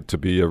like it to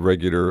be a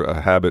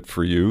regular habit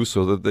for you,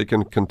 so that they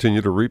can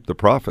continue to reap the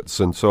profits.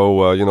 And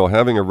so,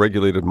 having a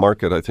regulated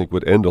market, I think,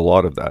 would end a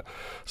lot of that.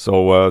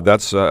 So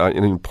that's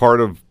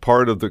part of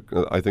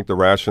the I think the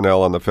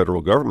rationale on the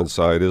federal government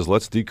side is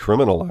let's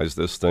decriminalize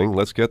this thing.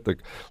 Let's get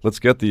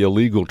the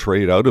illegal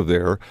trade out of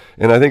there,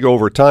 and I think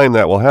over time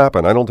that will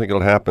happen. I don't think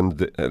it'll happen.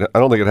 I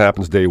don't think it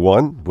happens day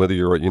one. Whether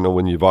you're,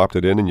 when you've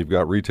opted in and you've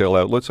got retail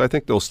outlets, I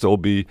think there'll still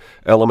be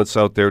elements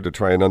out there to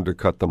try and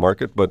undercut the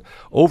market. But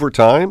over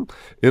time,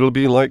 it'll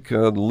be like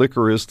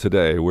liquor is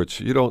today, which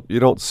you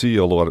don't see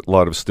a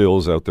lot of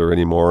stills out there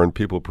anymore, and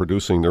people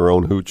producing their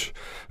own hooch,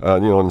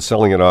 and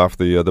selling it off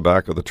the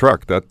back of the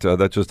truck.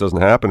 That just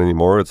doesn't happen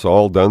anymore. It's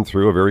all done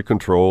through a very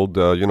controlled,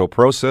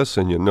 process,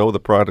 and the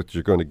product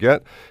you're going to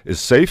get is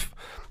safe,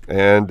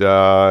 and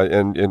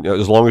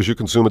as long as you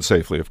consume it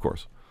safely, of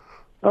course.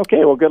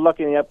 Okay, well, good luck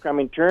in the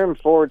upcoming term.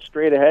 Forward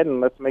straight ahead,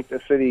 and let's make the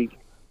city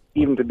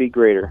even to be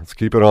greater. Let's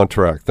keep it on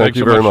track. Thank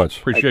you very much.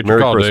 Appreciate Merry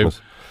your call, Christmas.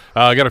 Dave.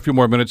 I got a few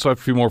more minutes left,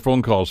 a few more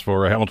phone calls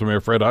for Hamilton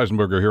Mayor Fred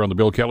Eisenberger here on the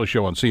Bill Kelly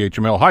Show on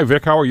CHML. Hi,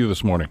 Vic. How are you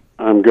this morning?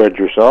 I'm good.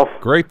 Yourself?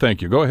 Great,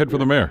 thank you. Go ahead for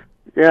the mayor.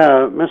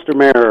 Yeah, Mr.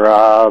 Mayor,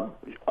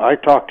 I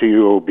talked to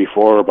you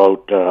before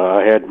about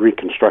I had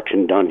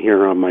reconstruction done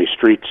here on my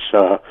streets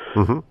a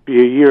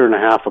year and a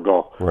half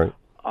ago. Right.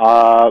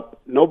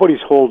 Nobody's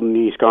holding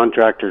these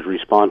contractors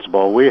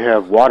responsible. We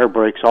have water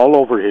breaks all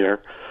over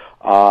here.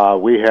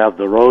 We have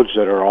the roads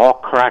that are all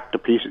cracked to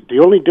pieces. The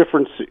only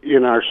difference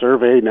in our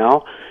survey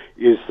now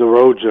is the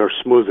roads are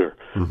smoother.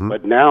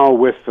 But now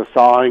with the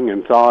thawing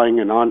and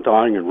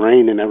on-thawing and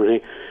rain and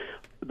everything,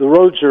 the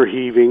roads are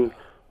heaving.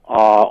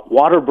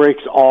 Water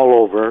breaks all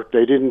over.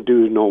 They didn't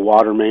do no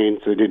water mains.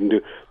 They didn't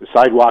do the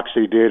sidewalks.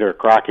 They did are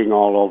cracking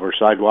all over.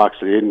 Sidewalks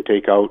they didn't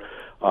take out.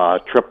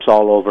 Trips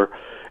all over.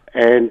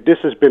 And this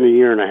has been a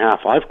year and a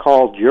half. I've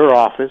called your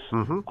office.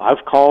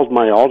 I've called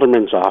my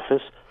alderman's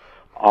office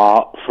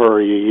for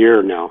a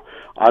year now.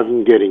 I've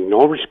been getting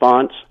no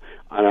response,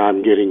 and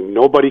I'm getting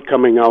nobody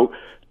coming out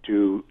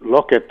to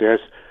look at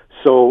this.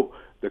 So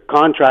the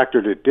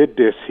contractor that did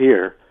this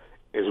here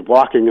is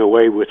walking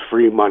away with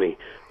free money.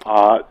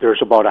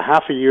 There's about a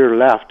half a year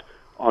left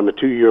on the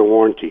 2-year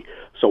warranty.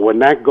 So when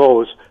that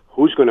goes,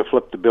 who's going to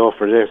flip the bill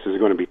for this is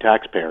going to be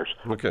taxpayers.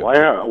 Okay.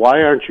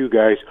 Why aren't you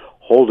guys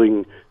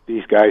holding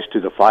these guys to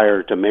the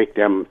fire to make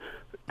them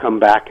come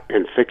back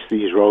and fix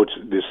these roads.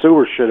 The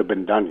sewers should have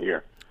been done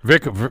here.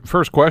 Vic,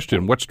 first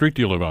question, what street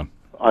do you live on?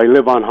 I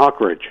live on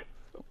Hawk Ridge,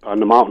 on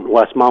the mountain,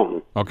 West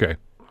Mountain. Okay.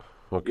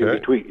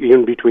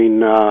 In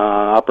between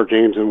Upper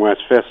James and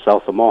West Fifth,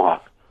 south of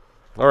Mohawk.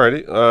 All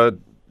righty.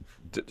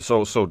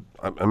 So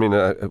I mean,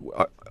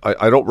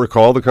 I don't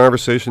recall the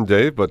conversation,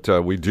 Dave, but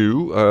we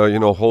do,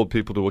 hold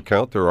people to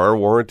account. There are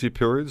warranty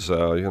periods.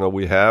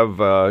 We have,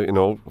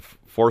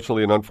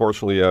 fortunately and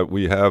unfortunately,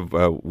 we have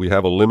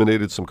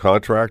eliminated some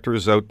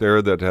contractors out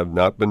there that have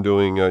not been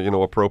doing,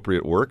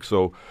 appropriate work.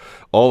 So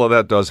all of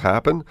that does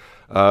happen.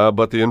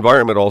 But the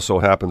environment also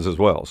happens as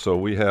well. So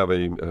we have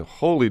a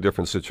wholly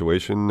different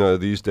situation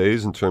these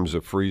days in terms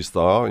of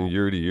freeze-thaw and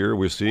year to year.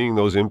 We're seeing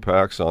those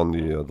impacts on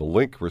the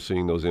link. We're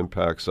seeing those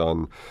impacts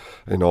on,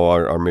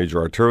 our major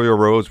arterial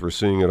roads. We're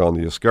seeing it on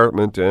the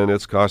escarpment, and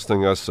it's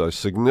costing us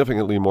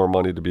significantly more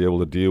money to be able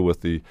to deal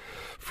with the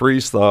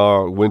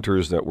freeze-thaw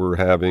winters that we're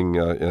having.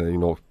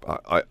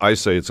 I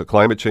say it's a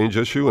climate change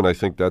issue, and I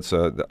think that's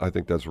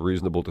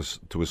reasonable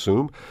to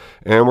assume.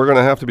 And we're going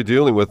to have to be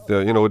dealing with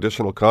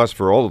additional costs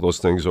for all of those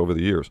things over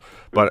the years.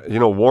 But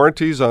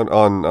warranties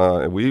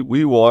on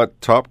we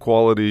want top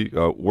quality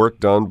work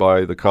done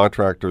by the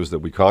contractors that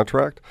we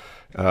contract.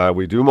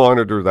 We do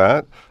monitor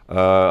that.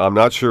 I'm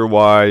not sure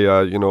why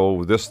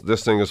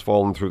this thing has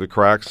fallen through the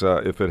cracks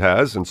if it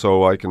has, and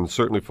so I can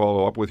certainly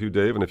follow up with you,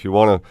 Dave. And if you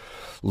want to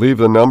leave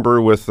the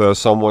number with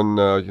someone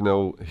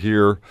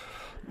here,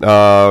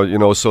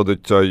 so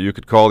that you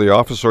could call the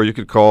office, or you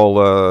could call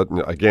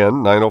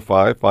again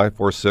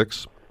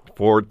 905-546.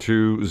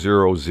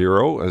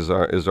 4200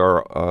 is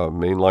our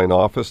mainline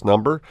office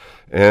number,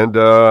 and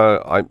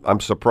I'm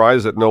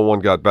surprised that no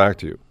one got back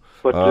to you.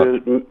 But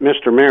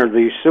Mr. Mayor,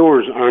 these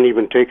sewers aren't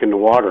even taking the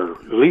water.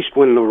 At least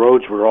when the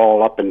roads were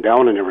all up and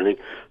down and everything,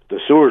 the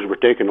sewers were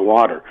taking the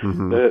water.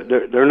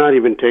 Mm-hmm. They're not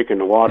even taking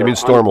the water. You mean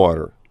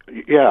stormwater?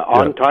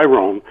 On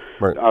Tyrone,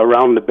 right.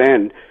 Around the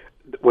bend.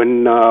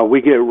 When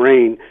we get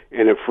rain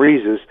and it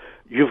freezes,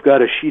 you've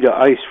got a sheet of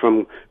ice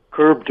from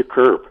curb to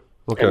curb.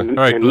 Okay. All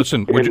right,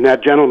 listen. And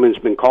that gentleman's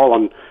been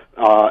calling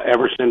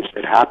ever since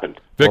it happened.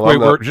 Vic,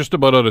 we're just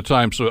about out of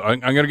time, so I'm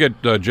going to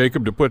get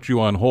Jacob to put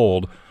you on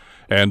hold,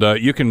 and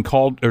you can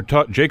call, or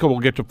Jacob will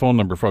get the phone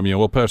number from you, and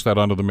we'll pass that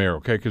on to the mayor,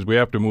 okay? Because we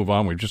have to move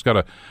on. We've just got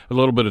a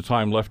little bit of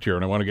time left here,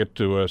 and I want to get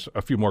to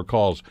a few more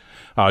calls.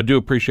 I do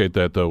appreciate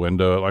that, though, and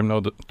I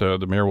know that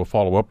the mayor will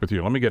follow up with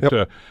you. Let me get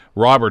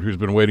Robert, who's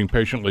been waiting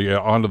patiently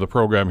onto the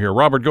program here.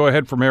 Robert, go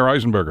ahead for Mayor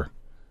Eisenberger.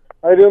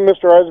 How you doing,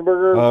 Mr.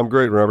 Eisenberger? I'm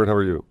great, Robert. How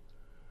are you?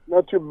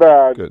 Not too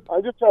bad. Good.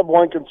 I just have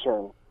one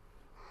concern.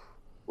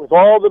 With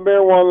all the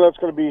marijuana that's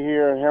going to be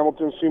here, and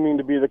Hamilton seeming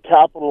to be the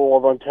capital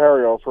of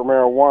Ontario for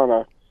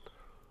marijuana,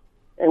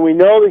 and we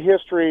know the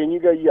history, and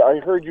I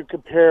heard you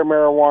compare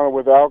marijuana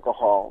with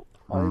alcohol.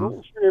 Mm-hmm. I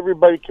don't hear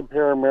everybody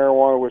compare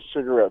marijuana with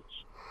cigarettes.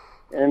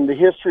 And the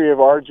history of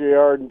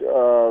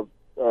RJR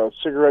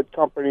cigarette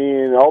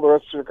company and all the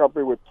rest of the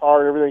company with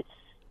tar and everything,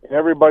 and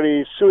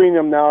everybody's suing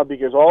them now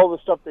because all the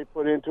stuff they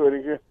put into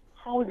it.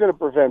 How are we going to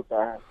prevent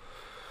that?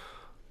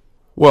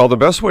 Well, the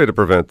best way to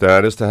prevent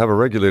that is to have a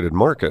regulated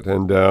market,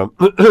 and you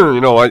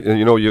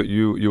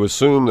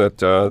assume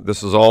that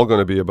this is all going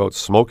to be about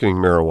smoking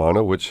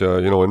marijuana, which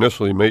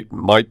initially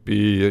might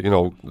be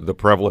the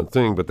prevalent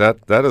thing, but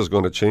that is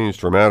going to change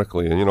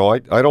dramatically. And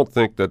I don't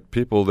think that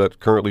people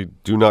that currently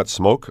do not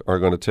smoke are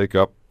going to take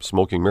up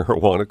smoking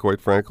marijuana.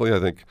 Quite frankly, I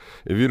think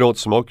if you don't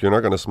smoke, you're not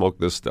going to smoke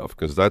this stuff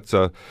because that's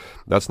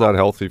not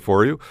healthy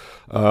for you.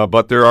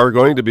 But there are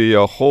going to be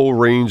a whole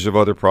range of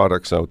other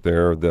products out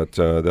there that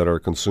are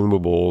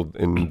consumable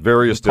in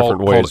various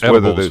different ways.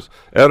 Whether there's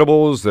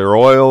edibles, there are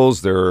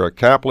oils, there are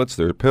caplets,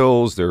 there are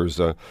pills, there's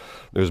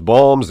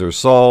balms, there's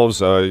salves.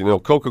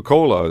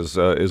 Coca-Cola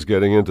is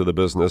getting into the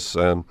business.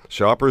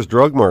 Shoppers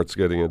Drug Mart's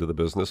getting into the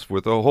business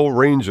with a whole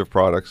range of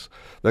products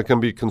that can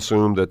be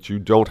consumed that you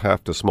don't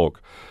have to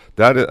smoke.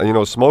 That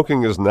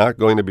smoking is not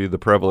going to be the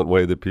prevalent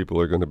way that people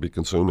are going to be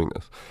consuming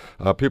this.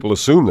 People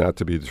assume that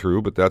to be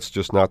true, but that's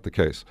just not the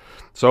case.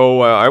 So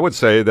I would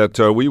say that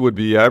we would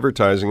be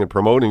advertising and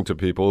promoting to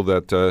people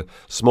that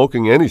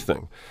smoking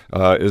anything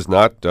is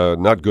not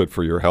good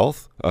for your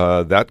health.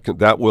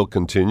 That will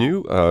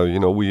continue.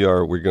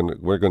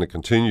 We're going to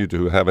continue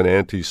to have an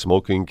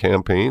anti-smoking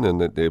campaign,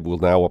 and it will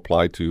now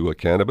apply to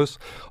cannabis.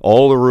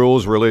 All the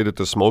rules related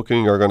to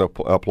smoking are going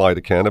to apply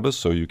to cannabis.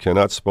 So you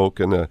cannot smoke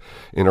in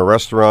a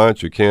restaurant.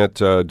 You can't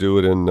do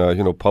it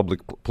in public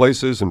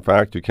places. In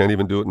fact, you can't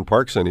even do it in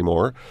parks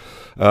anymore.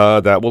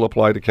 That will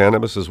apply to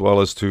cannabis as well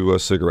as to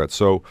cigarettes.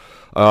 So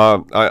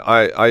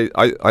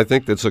I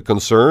think that's a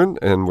concern,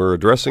 and we're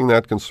addressing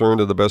that concern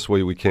in the best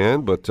way we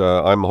can. But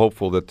I'm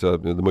hopeful that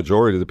the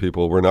majority of the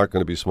people, we're not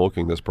going to be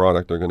smoking this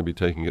product. They're going to be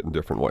taking it in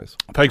different ways.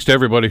 Thanks to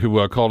everybody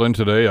who called in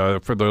today.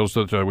 For those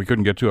that we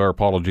couldn't get to, our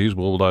apologies.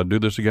 We'll do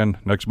this again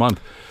next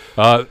month.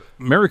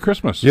 Merry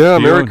Christmas. Yeah,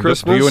 Merry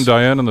Christmas. To you and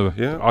Diane and the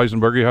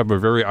Eisenberger. You have a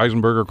very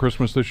Eisenberger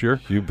Christmas this year.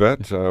 You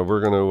bet. We're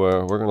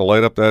gonna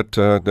light up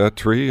that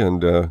tree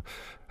and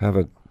have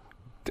a.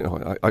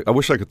 I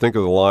wish I could think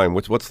of the line.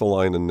 What's the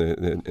line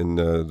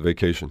in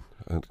Vacation?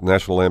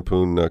 National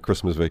Lampoon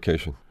Christmas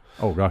Vacation.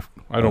 Oh gosh,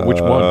 I don't know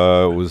which one.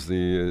 It was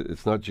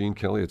it's not Gene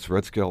Kelly, it's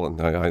Red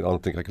Skelton. I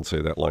don't think I can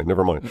say that line.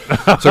 Never mind.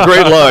 It's a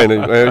great line.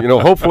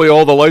 Hopefully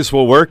all the lights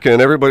will work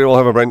and everybody will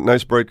have a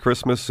nice, bright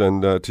Christmas.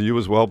 And to you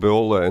as well,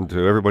 Bill, and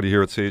to everybody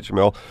here at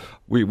CHML.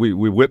 We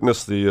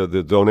witnessed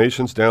the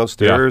donations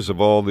downstairs of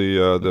all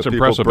the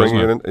people bringing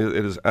it in.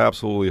 It is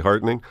absolutely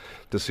heartening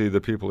to see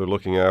that people are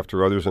looking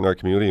after others in our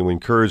community, and we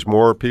encourage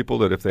more people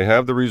that if they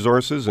have the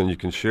resources and you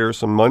can share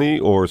some money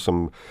or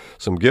some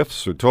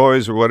gifts or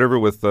toys or whatever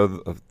with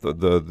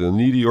the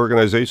needy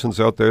organizations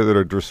out there that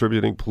are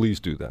distributing, please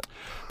do that.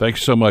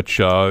 Thanks so much,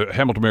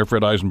 Hamilton Mayor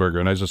Fred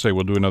Eisenberger. And as I say,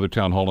 we'll do another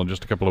town hall in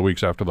just a couple of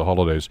weeks after the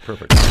holidays.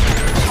 Perfect.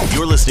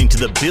 You're listening to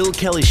the Bill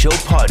Kelly Show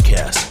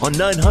podcast on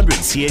 900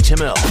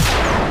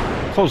 CHML.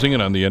 Closing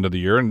in on the end of the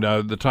year, and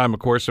the time,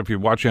 of course, if you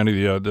watch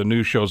any of the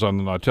news shows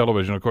on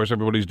television, of course,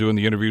 everybody's doing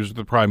the interviews with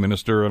the Prime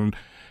Minister, and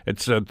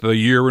it's the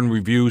year in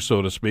review,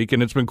 so to speak.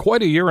 And it's been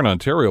quite a year in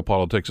Ontario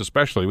politics,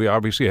 especially. We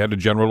obviously had a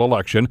general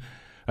election,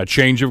 a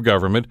change of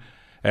government,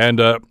 and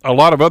a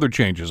lot of other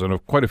changes,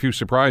 and quite a few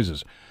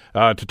surprises.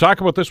 To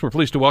talk about this, we're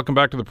pleased to welcome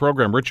back to the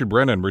program Richard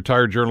Brennan,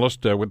 retired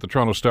journalist with the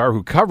Toronto Star,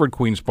 who covered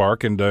Queen's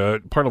Park and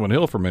Parliament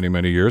Hill for many,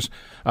 many years.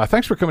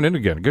 Thanks for coming in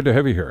again. Good to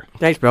have you here.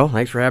 Thanks, Bill.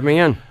 Thanks for having me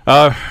in.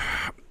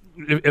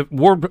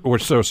 Word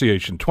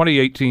Association,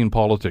 2018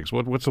 politics.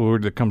 What's the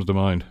word that comes to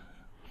mind?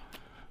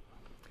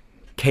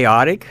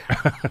 Chaotic.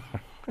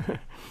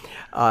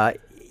 I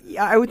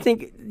would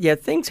think,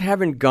 things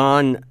haven't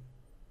gone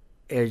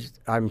as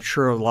I'm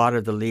sure a lot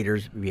of the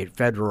leaders, be it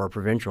federal or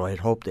provincial, had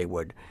hoped they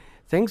would.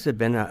 Things have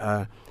been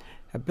a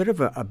bit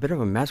of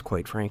a mess,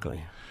 quite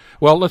frankly.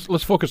 Well,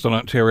 let's focus on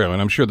Ontario,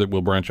 and I'm sure that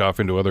we'll branch off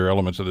into other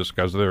elements of this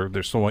because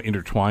they're so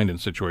intertwined in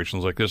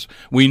situations like this.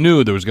 We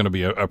knew there was going to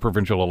be a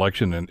provincial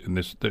election in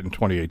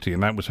 2018,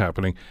 and that was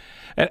happening.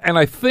 And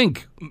I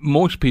think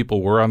most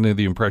people were under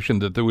the impression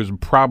that there was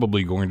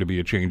probably going to be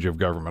a change of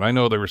government. I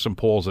know there were some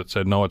polls that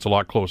said, no, it's a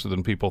lot closer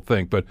than people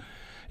think, but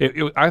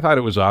I thought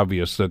it was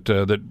obvious that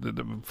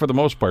for the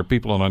most part,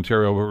 people in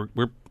Ontario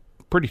were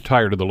pretty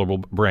tired of the Liberal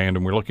brand,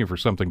 and we're looking for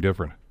something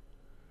different.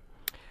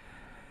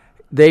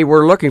 They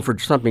were looking for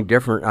something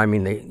different. I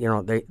mean,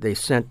 they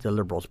sent the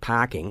Liberals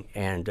packing,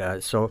 and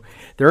so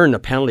they're in the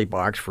penalty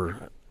box for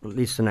at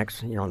least the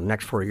next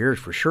 4 years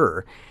for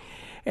sure.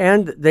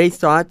 And they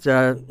thought,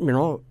 Doug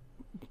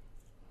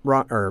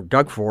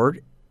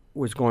Ford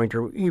was going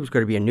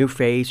to be a new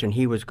face, and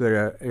he was going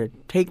to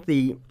take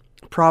the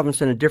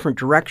province in a different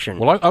direction.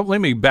 Well,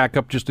 let me back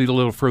up just a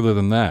little further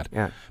than that.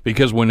 Yeah.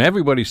 Because when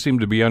everybody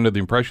seemed to be under the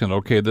impression that,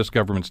 okay, this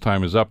government's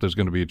time is up, there's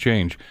going to be a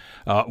change,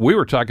 we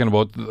were talking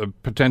about the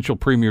potential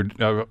Premier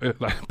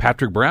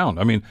Patrick Brown.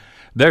 I mean,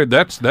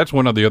 that's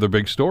one of the other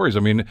big stories. I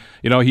mean,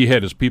 he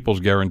had his People's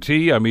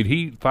Guarantee. I mean,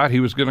 he thought he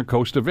was going to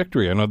coast to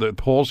victory. I know the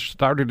polls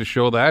started to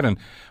show that, and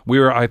we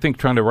were, I think,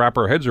 trying to wrap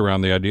our heads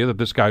around the idea that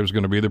this guy was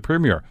going to be the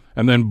Premier.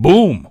 And then,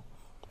 boom!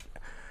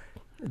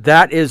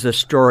 That is a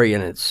story in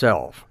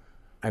itself.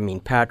 I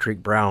mean,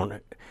 Patrick Brown,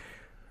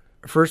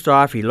 first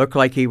off, he looked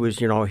like he was,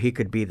 he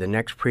could be the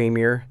next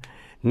premier.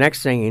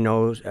 Next thing he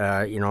knows,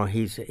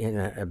 he's in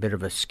a bit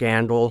of a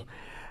scandal,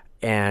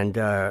 and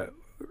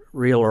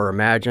real or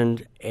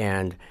imagined.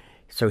 And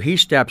so he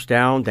steps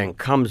down, then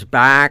comes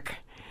back,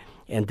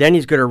 and then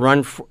he's going to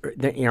run for,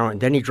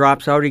 and then he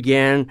drops out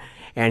again,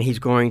 and he's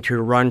going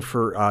to run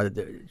for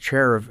the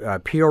chair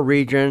of Peel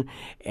Region,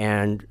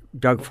 and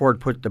Doug Ford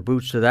put the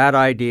boots to that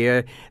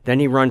idea. Then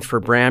he runs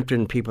for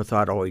Brampton. People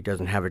thought, he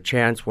doesn't have a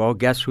chance. Well,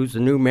 guess who's the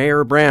new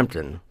mayor of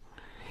Brampton?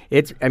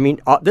 This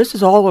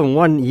is all in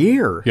 1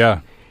 year.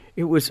 Yeah.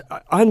 It was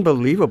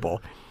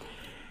unbelievable.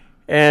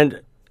 And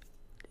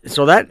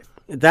so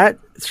that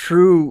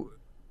threw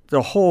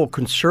the whole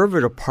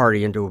Conservative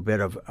Party into a bit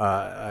of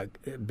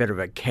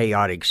a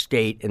chaotic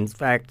state. In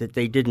fact, that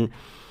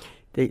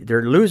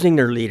they're losing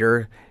their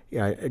leader.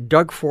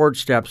 Doug Ford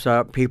steps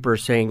up. People are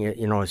saying,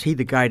 is he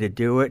the guy to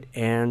do it?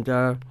 And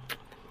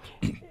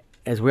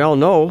as we all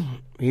know,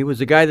 he was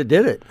the guy that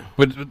did it.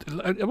 But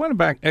I want to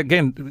back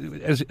again,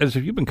 as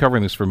you've been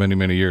covering this for many,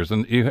 many years,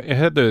 and you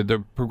had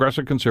the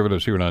progressive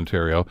Conservatives here in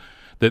Ontario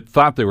that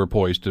thought they were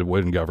poised to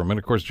win government.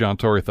 Of course, John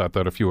Tory thought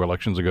that a few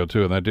elections ago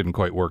too, and that didn't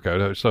quite work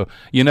out. So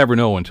you never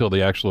know until they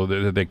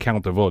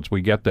count the votes.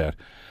 We get that.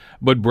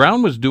 But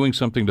Brown was doing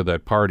something to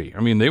that party. I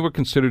mean, they were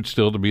considered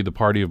still to be the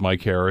party of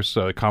Mike Harris,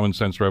 Common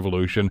Sense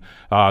Revolution.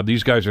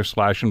 These guys are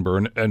slash and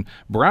burn. And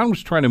Brown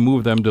was trying to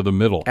move them to the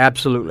middle.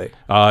 Absolutely.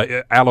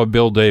 A la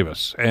Bill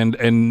Davis. And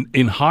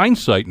in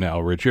hindsight now,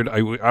 Richard,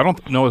 I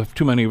don't know if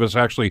too many of us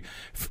actually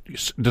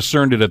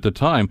discerned it at the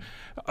time.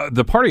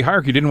 The party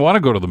hierarchy didn't want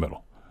to go to the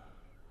middle.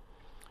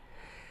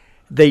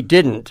 They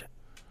didn't.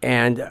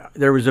 And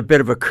there was a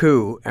bit of a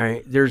coup.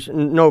 There's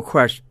no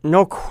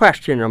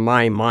question in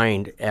my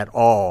mind at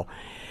all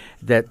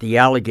that the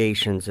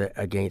allegations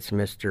against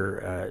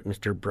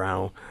Mr.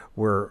 Brown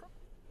were,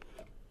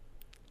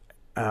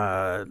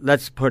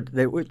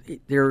 they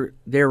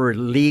were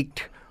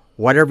leaked,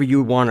 whatever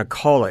you want to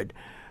call it,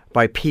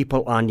 by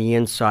people on the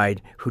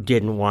inside who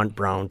didn't want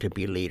Brown to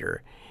be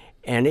leader.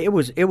 And it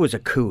was a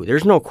coup.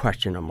 There's no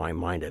question in my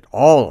mind at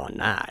all on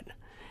that.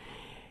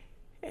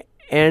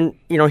 And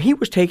he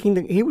was taking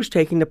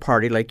the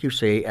party, like you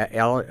say,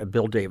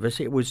 Bill Davis.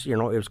 It was it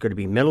was going to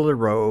be middle of the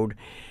road,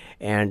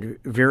 and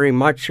very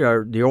much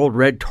the old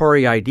Red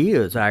Tory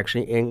ideas,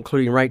 actually,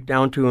 including right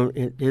down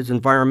to his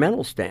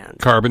environmental stand.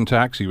 Carbon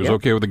tax. He was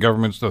okay with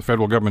the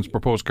federal government's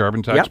proposed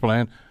carbon tax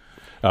plan.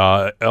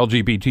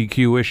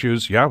 LGBTQ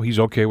issues. Yeah, he's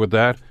okay with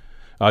that.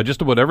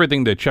 Just about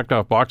everything they checked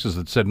off boxes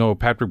that said, no,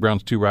 Patrick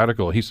Brown's too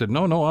radical. He said,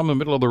 no, I'm a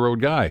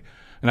middle-of-the-road guy.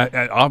 And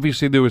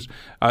obviously there was,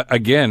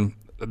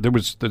 there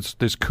was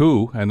this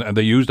coup, and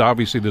they used,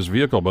 obviously, this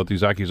vehicle, about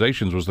these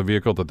accusations was the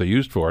vehicle that they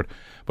used for it.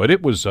 But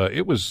it was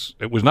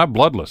not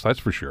bloodless, that's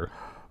for sure.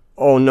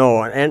 Oh,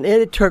 no. And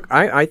it took,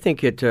 I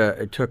think it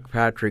took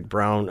Patrick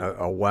Brown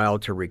a while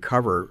to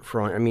recover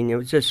from, it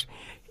was just...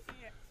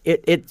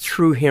 It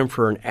threw him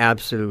for an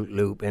absolute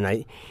loop,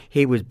 and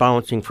he was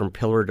bouncing from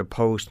pillar to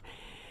post.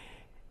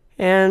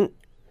 And,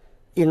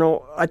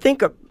 I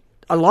think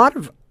a lot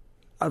of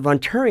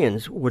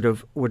Ontarians would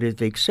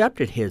have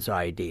accepted his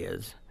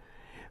ideas,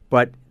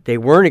 but they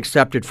weren't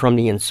accepted from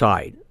the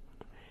inside,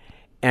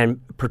 and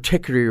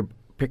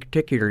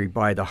particularly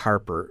by the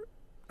Harper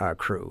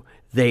crew.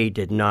 They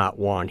did not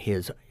want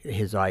his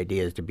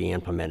ideas to be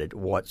implemented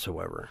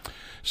whatsoever.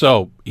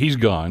 So he's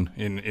gone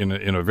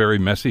in a very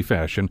messy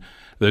fashion.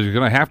 There's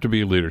going to have to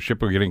be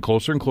leadership. We're getting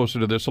closer and closer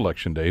to this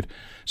election date.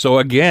 So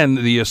again,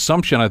 the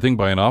assumption, I think,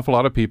 by an awful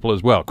lot of people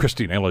is, well,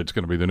 Christine Elliott's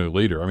going to be the new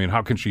leader.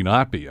 How can she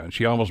not be?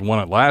 She almost won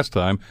it last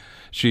time.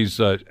 She's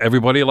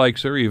everybody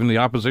likes her, even the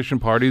opposition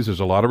parties. There's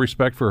a lot of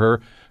respect for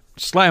her.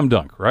 Slam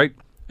dunk, right?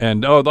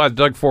 And that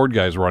Doug Ford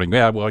guy's running.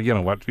 Yeah, well, you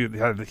know what? He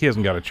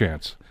hasn't got a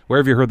chance. Where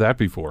have you heard that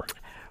before?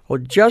 Well,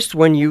 just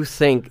when you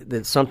think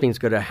that something's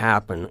going to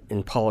happen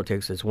in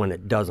politics is when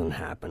it doesn't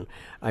happen.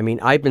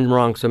 I've been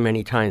wrong so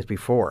many times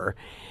before,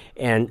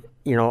 and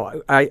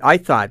I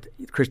thought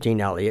Christine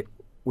Elliott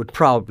would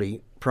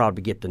probably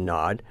get the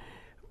nod,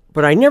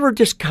 but I never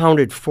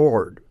discounted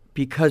Ford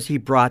because he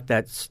brought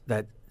that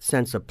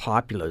sense of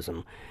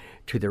populism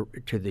to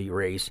the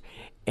race,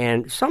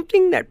 and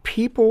something that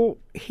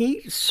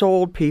he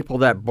sold people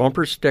that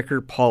bumper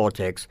sticker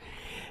politics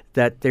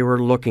that they were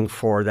looking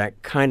for,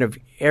 that kind of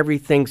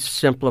everything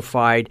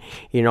simplified,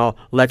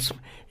 let's,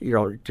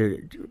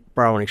 to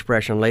borrow an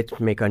expression, let's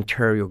make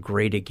Ontario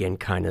great again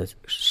kind of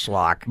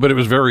schlock. But it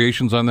was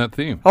variations on that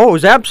theme. Oh, it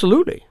was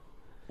absolutely.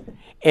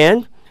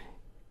 And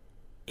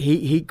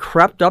he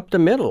crept up the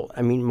middle.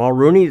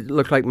 Mulrooney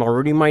looked like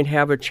Mulrooney might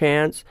have a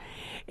chance,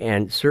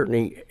 and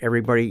certainly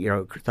everybody,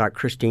 thought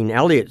Christine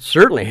Elliott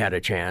certainly had a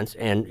chance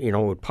and,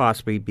 would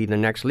possibly be the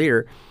next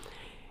leader.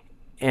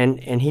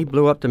 And he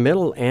blew up the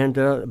middle and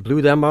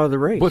blew them out of the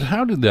race. But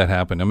how did that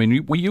happen?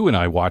 You and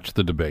I watched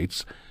the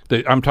debates.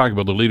 I'm talking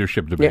about the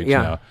leadership debates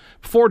now.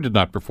 Ford did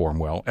not perform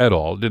well at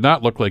all. Did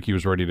not look like he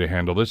was ready to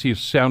handle this. He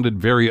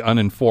sounded very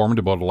uninformed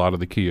about a lot of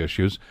the key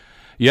issues.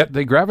 Yet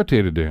they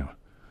gravitated to him.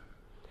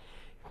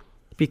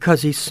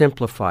 Because he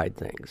simplified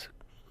things.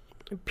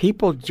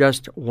 People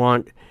just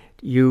want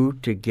you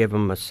to give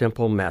them a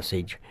simple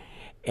message,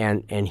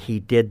 and he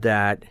did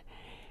that.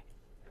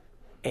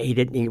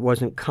 He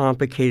wasn't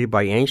complicated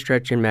by any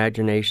stretch of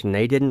imagination.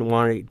 They didn't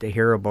want to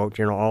hear about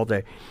all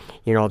the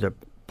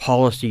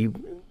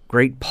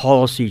great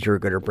policies you're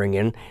going to bring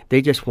in.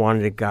 They just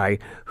wanted a guy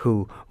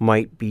who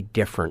might be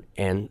different,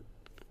 and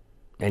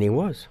he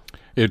was.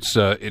 It's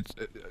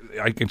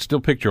I can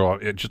still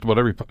picture just about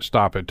every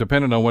stop, it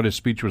depended on what his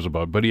speech was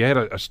about. But he had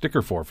a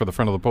sticker for the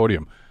front of the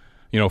podium,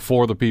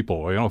 for the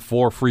people,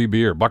 for free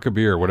beer, buck of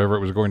beer, whatever it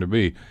was going to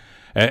be.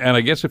 And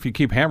I guess if you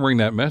keep hammering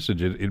that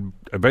message, it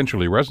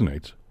eventually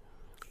resonates.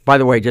 By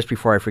the way, just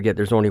before I forget,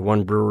 there's only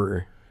one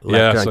brewer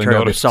left in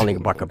Ontario that's selling a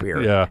buck of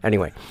beer. Yeah.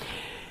 Anyway.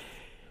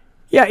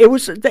 Yeah, it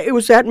was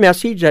that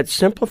message, that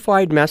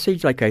simplified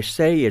message. Like I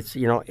say, it's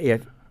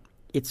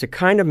it's a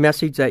kind of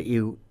message that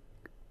you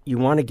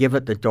want to give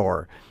at the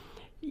door.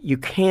 You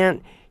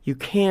can't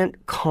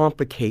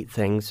complicate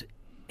things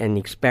and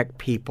expect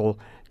people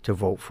to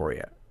vote for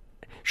you.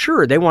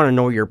 Sure, they want to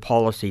know your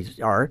policies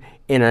are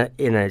in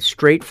a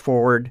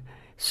straightforward,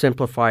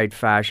 simplified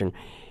fashion.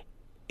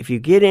 If you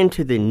get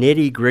into the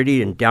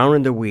nitty-gritty and down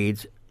in the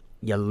weeds,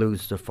 you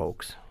lose the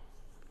folks.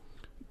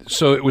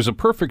 So it was a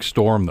perfect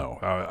storm, though.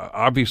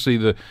 Obviously,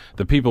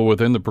 the people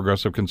within the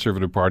Progressive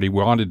Conservative Party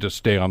wanted to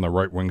stay on the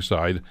right-wing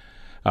side,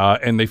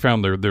 and they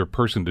found their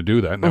person to do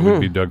that, and that would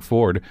be Doug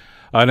Ford.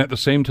 And at the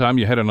same time,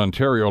 you had an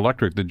Ontario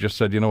electorate that just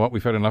said, you know what,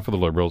 we've had enough of the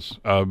Liberals.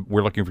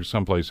 We're looking for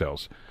someplace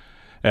else.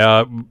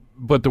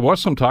 But there was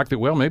some talk that,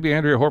 well, maybe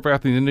Andrea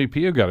Horwath and the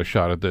NDP have got a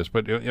shot at this.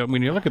 But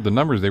when you look at the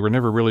numbers, they were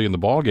never really in the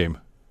ball game.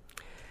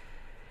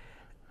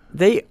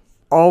 They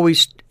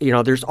always,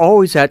 there's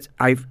always that.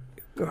 I've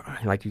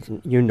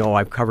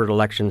covered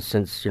elections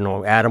since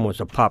Adam was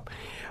a pup.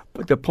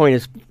 But the point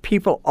is,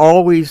 people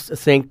always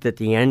think that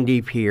the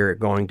NDP are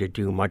going to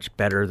do much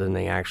better than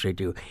they actually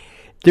do.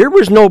 There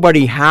was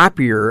nobody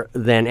happier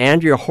than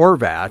Andrea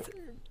Horwath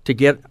to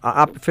get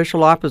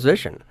official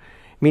opposition.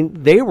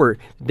 They were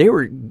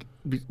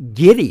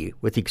giddy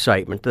with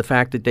excitement, the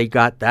fact that they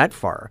got that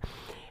far.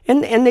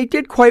 And they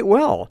did quite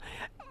well.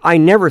 I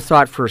never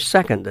thought for a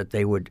second that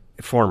they would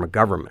form a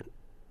government,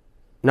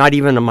 not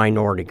even a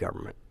minority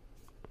government.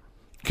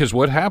 Because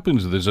what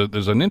happens,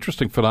 there's an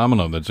interesting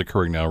phenomenon that's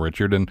occurring now,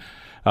 Richard, and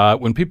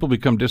when people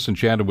become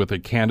disenchanted with a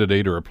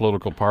candidate or a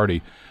political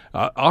party,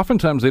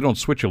 oftentimes they don't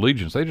switch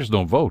allegiance, they just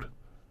don't vote.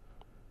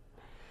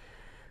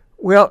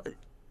 Well,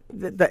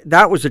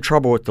 that was the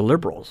trouble with the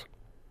Liberals.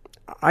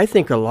 I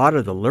think a lot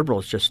of the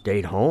Liberals just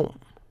stayed home.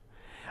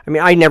 I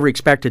mean, I never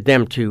expected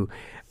them to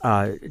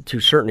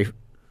certainly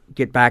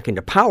get back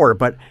into power,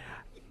 but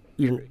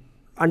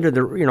under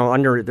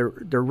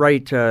the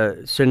right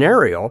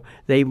scenario,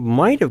 they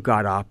might have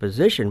got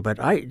opposition. But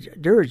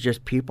there were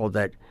just people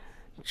that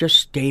just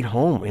stayed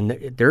home, and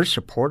their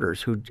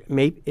supporters who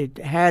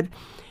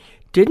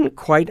didn't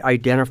quite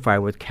identify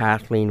with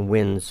Kathleen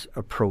Wynne's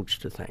approach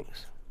to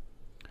things.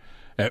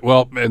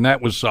 Well, and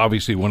that was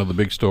obviously one of the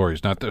big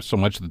stories. Not so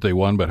much that they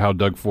won, but how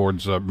Doug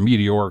Ford's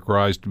meteoric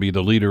rise to be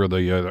the leader of the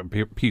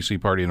PC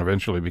party and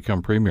eventually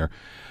become premier.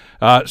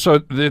 So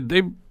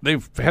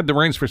they've had the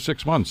reins for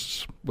 6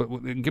 months.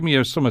 Give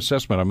me some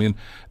assessment. I mean,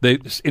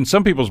 in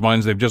some people's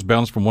minds, they've just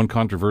bounced from one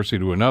controversy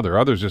to another.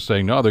 Others just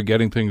saying, no, they're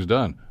getting things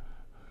done.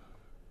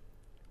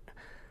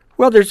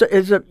 Well, there's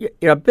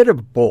a bit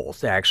of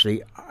both,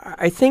 actually.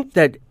 I think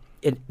that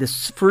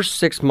this first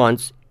 6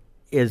 months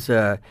is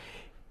a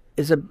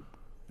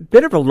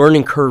bit of a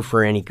learning curve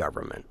for any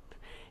government,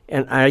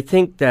 and I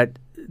think that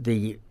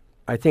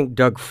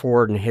Doug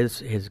Ford and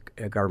his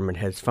government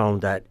has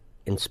found that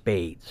in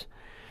spades.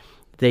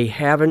 They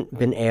haven't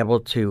been able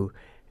to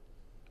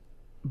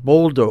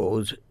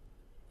bulldoze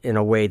in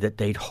a way that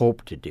they'd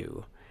hoped to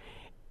do,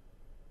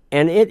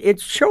 and it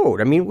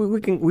showed. I mean,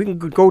 we can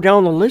go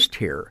down the list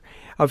here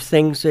of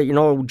things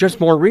that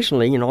just more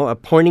recently,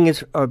 appointing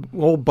an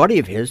old buddy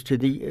of his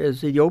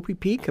as the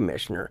OPP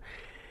commissioner.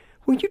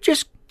 Well, you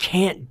just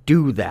can't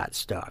do that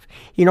stuff.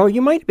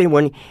 You might have been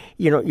when,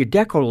 your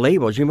Deco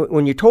labels,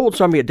 when you told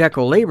somebody at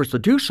Deco Labels to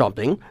do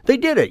something, they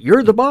did it.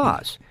 You're the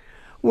boss.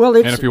 Well,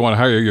 and if you want to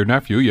hire your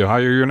nephew, you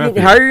hire your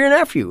nephew. Hire your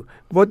nephew.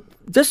 But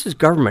this is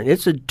government.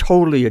 It's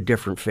totally a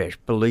different fish,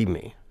 believe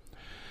me.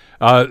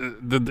 There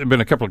have been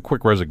a couple of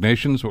quick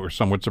resignations that were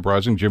somewhat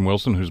surprising. Jim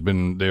Wilson, who's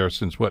been there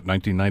since,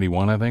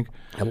 1991, I think?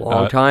 A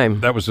long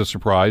time. That was a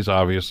surprise,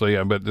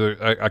 obviously, but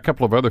a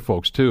couple of other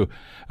folks, too.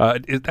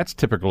 That's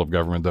typical of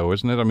government, though,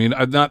 isn't it? I mean,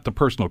 not the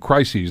personal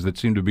crises that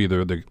seem to be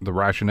the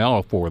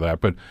rationale for that,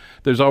 but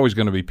there's always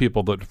going to be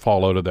people that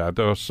fall out of that.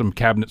 There are some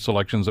cabinet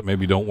selections that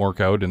maybe don't work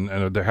out,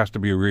 and there has to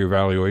be a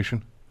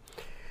reevaluation.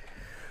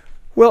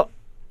 Well,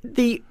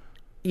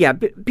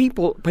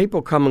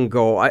 people come and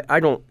go. I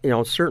don't,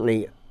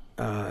 certainly...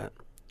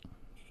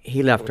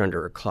 he left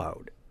under a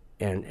cloud,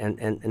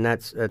 and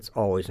that's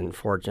always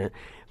unfortunate.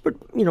 But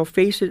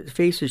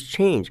faces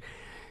change.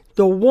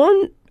 The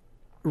one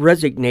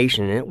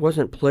resignation, and it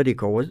wasn't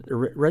political, was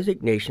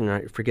resignation.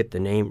 I forget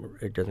the name;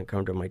 it doesn't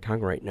come to my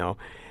tongue right now,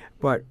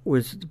 but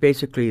was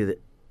basically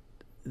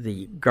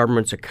the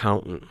government's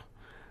accountant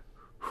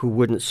who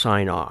wouldn't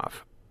sign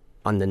off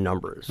on the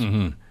numbers,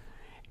 and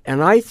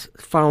I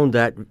found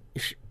that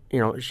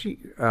she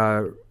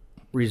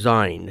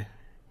resigned.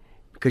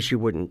 Because she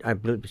wouldn't, I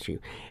believe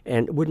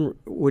and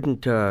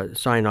wouldn't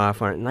sign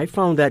off on it, and I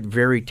found that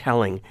very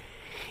telling.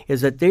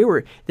 Is that they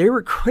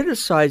were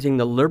criticizing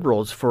the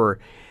Liberals for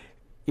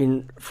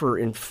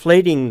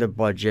inflating the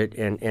budget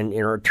and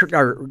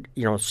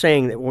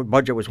saying that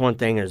budget was one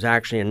thing and is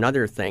actually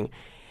another thing,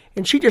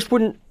 and she just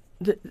wouldn't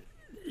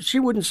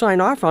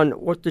sign off on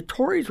what the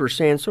Tories were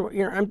saying. So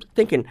I'm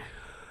thinking,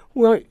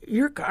 well,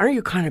 aren't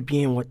you kind of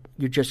being what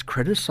you just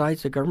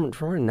criticized the government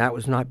for, and that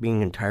was not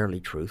being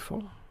entirely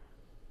truthful?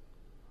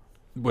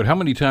 But how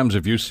many times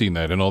have you seen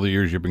that in all the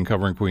years you've been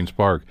covering Queen's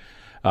Park?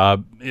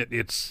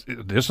 This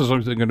is what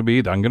it's going to be.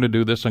 I'm going to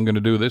do this. I'm going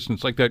to do this. And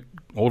it's like that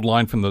old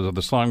line from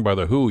the song by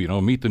The Who,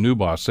 meet the new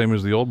boss, same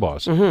as the old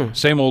boss. Mm-hmm.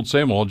 Same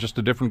old, just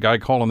a different guy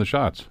calling the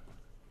shots.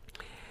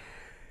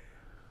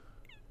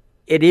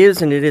 It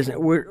is and it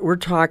isn't. We're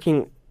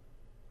talking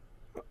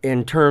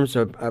in terms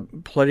of a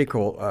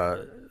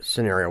political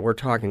scenario. We're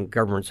talking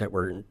governments that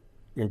were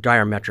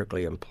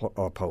diametrically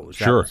opposed.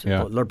 Sure,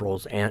 yeah.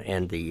 Liberals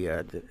and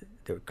the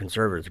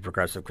conservatives, the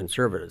progressive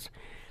conservatives.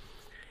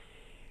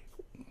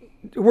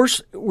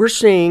 We're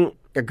seeing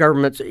a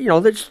government,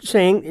 that's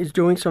saying is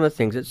doing some of the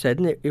things it said,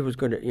 and it was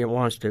going to, it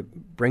wants to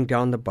bring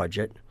down the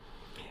budget,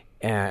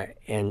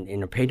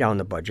 and pay down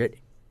the budget,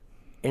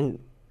 and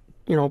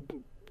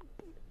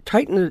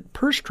tighten the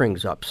purse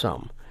strings up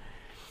some.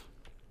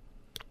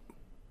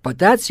 But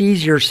that's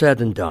easier said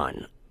than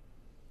done,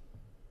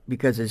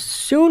 because as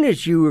soon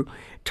as you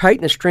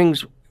tighten the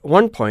strings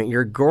one point,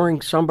 you're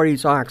goring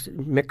somebody's ox.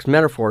 Mixed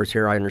metaphors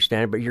here, I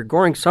understand, but you're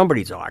goring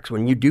somebody's ox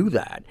when you do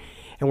that.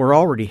 And we're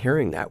already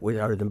hearing that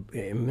out of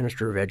the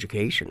Minister of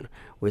Education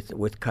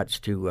with cuts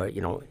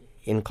to,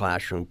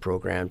 in-classroom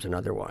programs and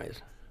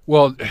otherwise.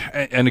 Well,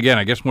 and again,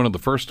 I guess one of the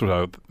first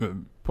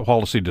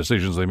policy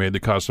decisions they made that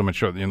caused so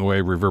much in the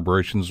way of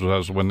reverberations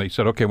was when they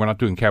said, okay, we're not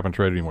doing cap and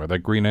trade anymore. That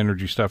green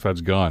energy stuff,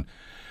 that's gone.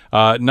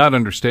 Not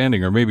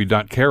understanding, or maybe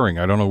not caring,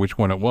 I don't know which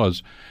one it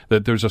was,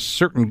 that there's a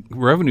certain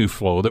revenue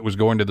flow that was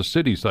going to the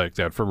cities like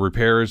that for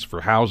repairs,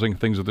 for housing,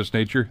 things of this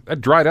nature.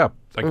 That dried up,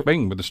 like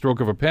bing, with the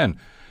stroke of a pen.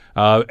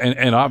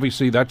 And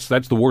obviously that's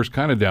the worst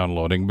kind of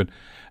downloading. But,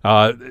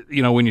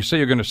 when you say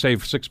you're going to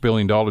save $6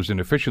 billion in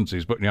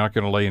efficiencies, but you're not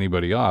going to lay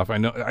anybody off, I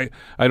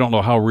don't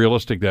know how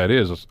realistic that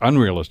is. It's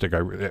unrealistic,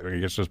 I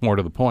guess that's more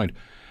to the point.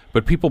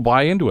 But people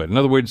buy into it. In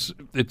other words,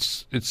 it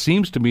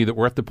seems to me that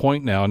we're at the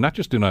point now, not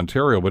just in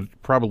Ontario, but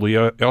probably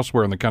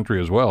elsewhere in the country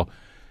as well,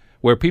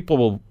 where people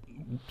will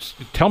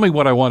tell me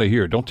what I want to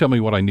hear. Don't tell me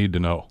what I need to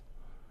know.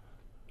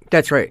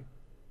 That's right.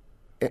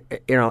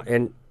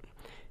 And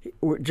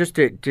just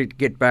to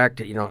get back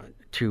to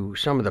to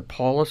some of the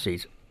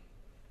policies,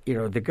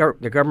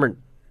 the government,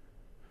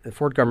 the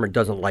Ford government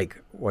doesn't like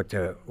what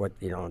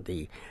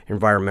the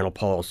environmental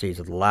policies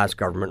of the last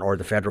government or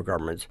the federal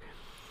government's.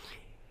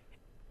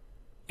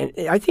 And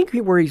I think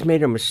where he's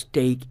made a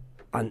mistake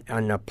on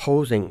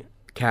opposing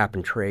cap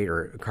and trade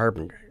or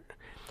carbon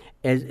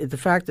is the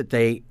fact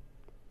that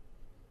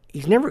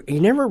he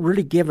never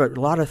really give a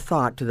lot of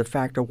thought to the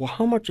fact of, well,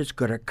 how much it's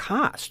going to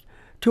cost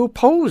to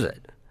oppose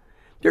it.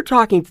 They're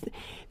talking,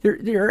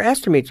 there are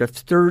estimates of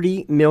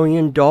 $30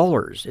 million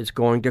it's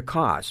going to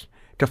cost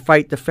to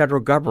fight the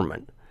federal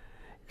government.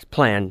 It's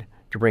planned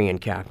to bring in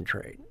cap and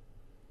trade.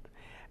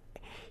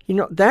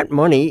 That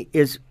money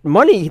is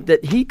money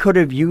that he could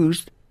have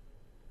used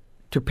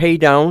to pay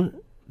down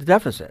the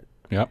deficit.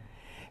 Yep.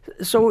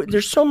 So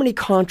there's so many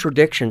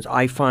contradictions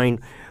I find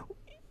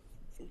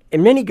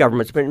in many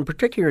governments, but in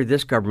particular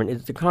this government,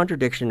 is the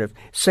contradiction of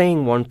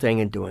saying one thing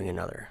and doing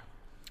another.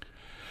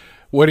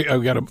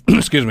 I've got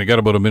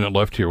about a minute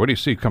left here. What do you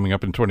see coming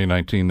up in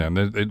 2019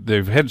 then?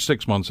 They've had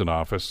 6 months in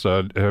office.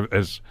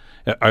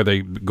 Are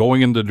they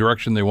going in the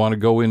direction they want to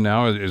go in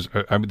now?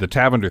 The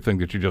Tavender thing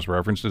that you just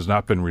referenced has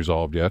not been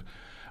resolved yet.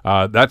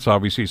 That's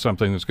obviously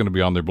something that's going to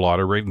be on their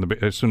blotter right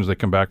as soon as they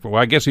come back.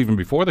 I guess even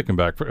before they come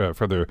back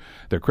for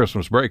their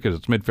Christmas break, because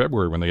it's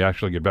mid-February when they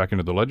actually get back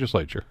into the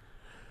legislature.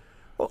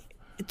 Well,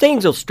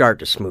 things will start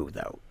to smooth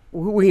out.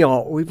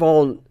 We've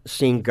all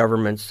seen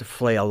governments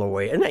flail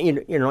away, and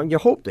you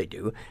hope they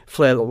do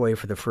flail away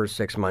for the first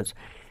 6 months.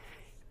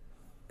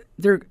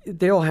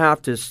 They'll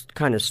have to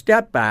kind of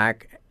step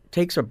back.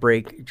 Takes a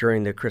break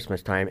during the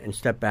Christmas time and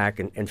step back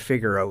and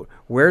figure out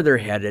where they're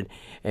headed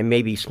and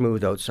maybe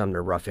smooth out some of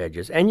the rough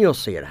edges. And you'll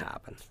see it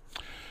happen.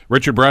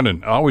 Richard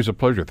Brandon, always a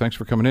pleasure. Thanks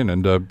for coming in.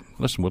 And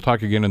listen, we'll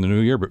talk again in the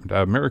new year.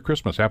 But Merry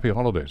Christmas. Happy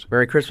holidays.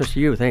 Merry Christmas to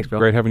you. Thanks, Bill.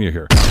 Great having you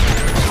here.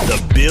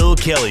 The Bill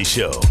Kelly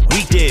Show,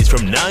 weekdays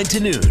from 9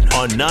 to noon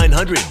on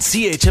 900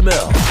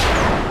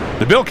 CHML.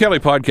 The Bill Kelly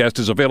Podcast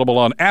is available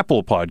on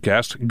Apple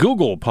Podcast,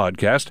 Google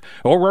Podcast,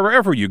 or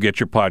wherever you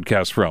get your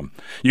podcasts from.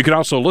 You can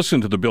also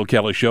listen to The Bill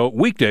Kelly Show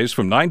weekdays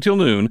from 9 till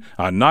noon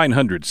on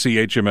 900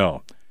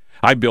 CHML.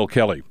 I'm Bill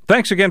Kelly.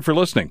 Thanks again for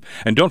listening.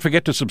 And don't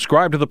forget to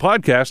subscribe to the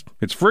podcast.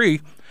 It's free,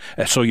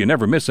 so you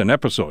never miss an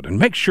episode. And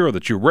make sure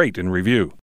that you rate and review.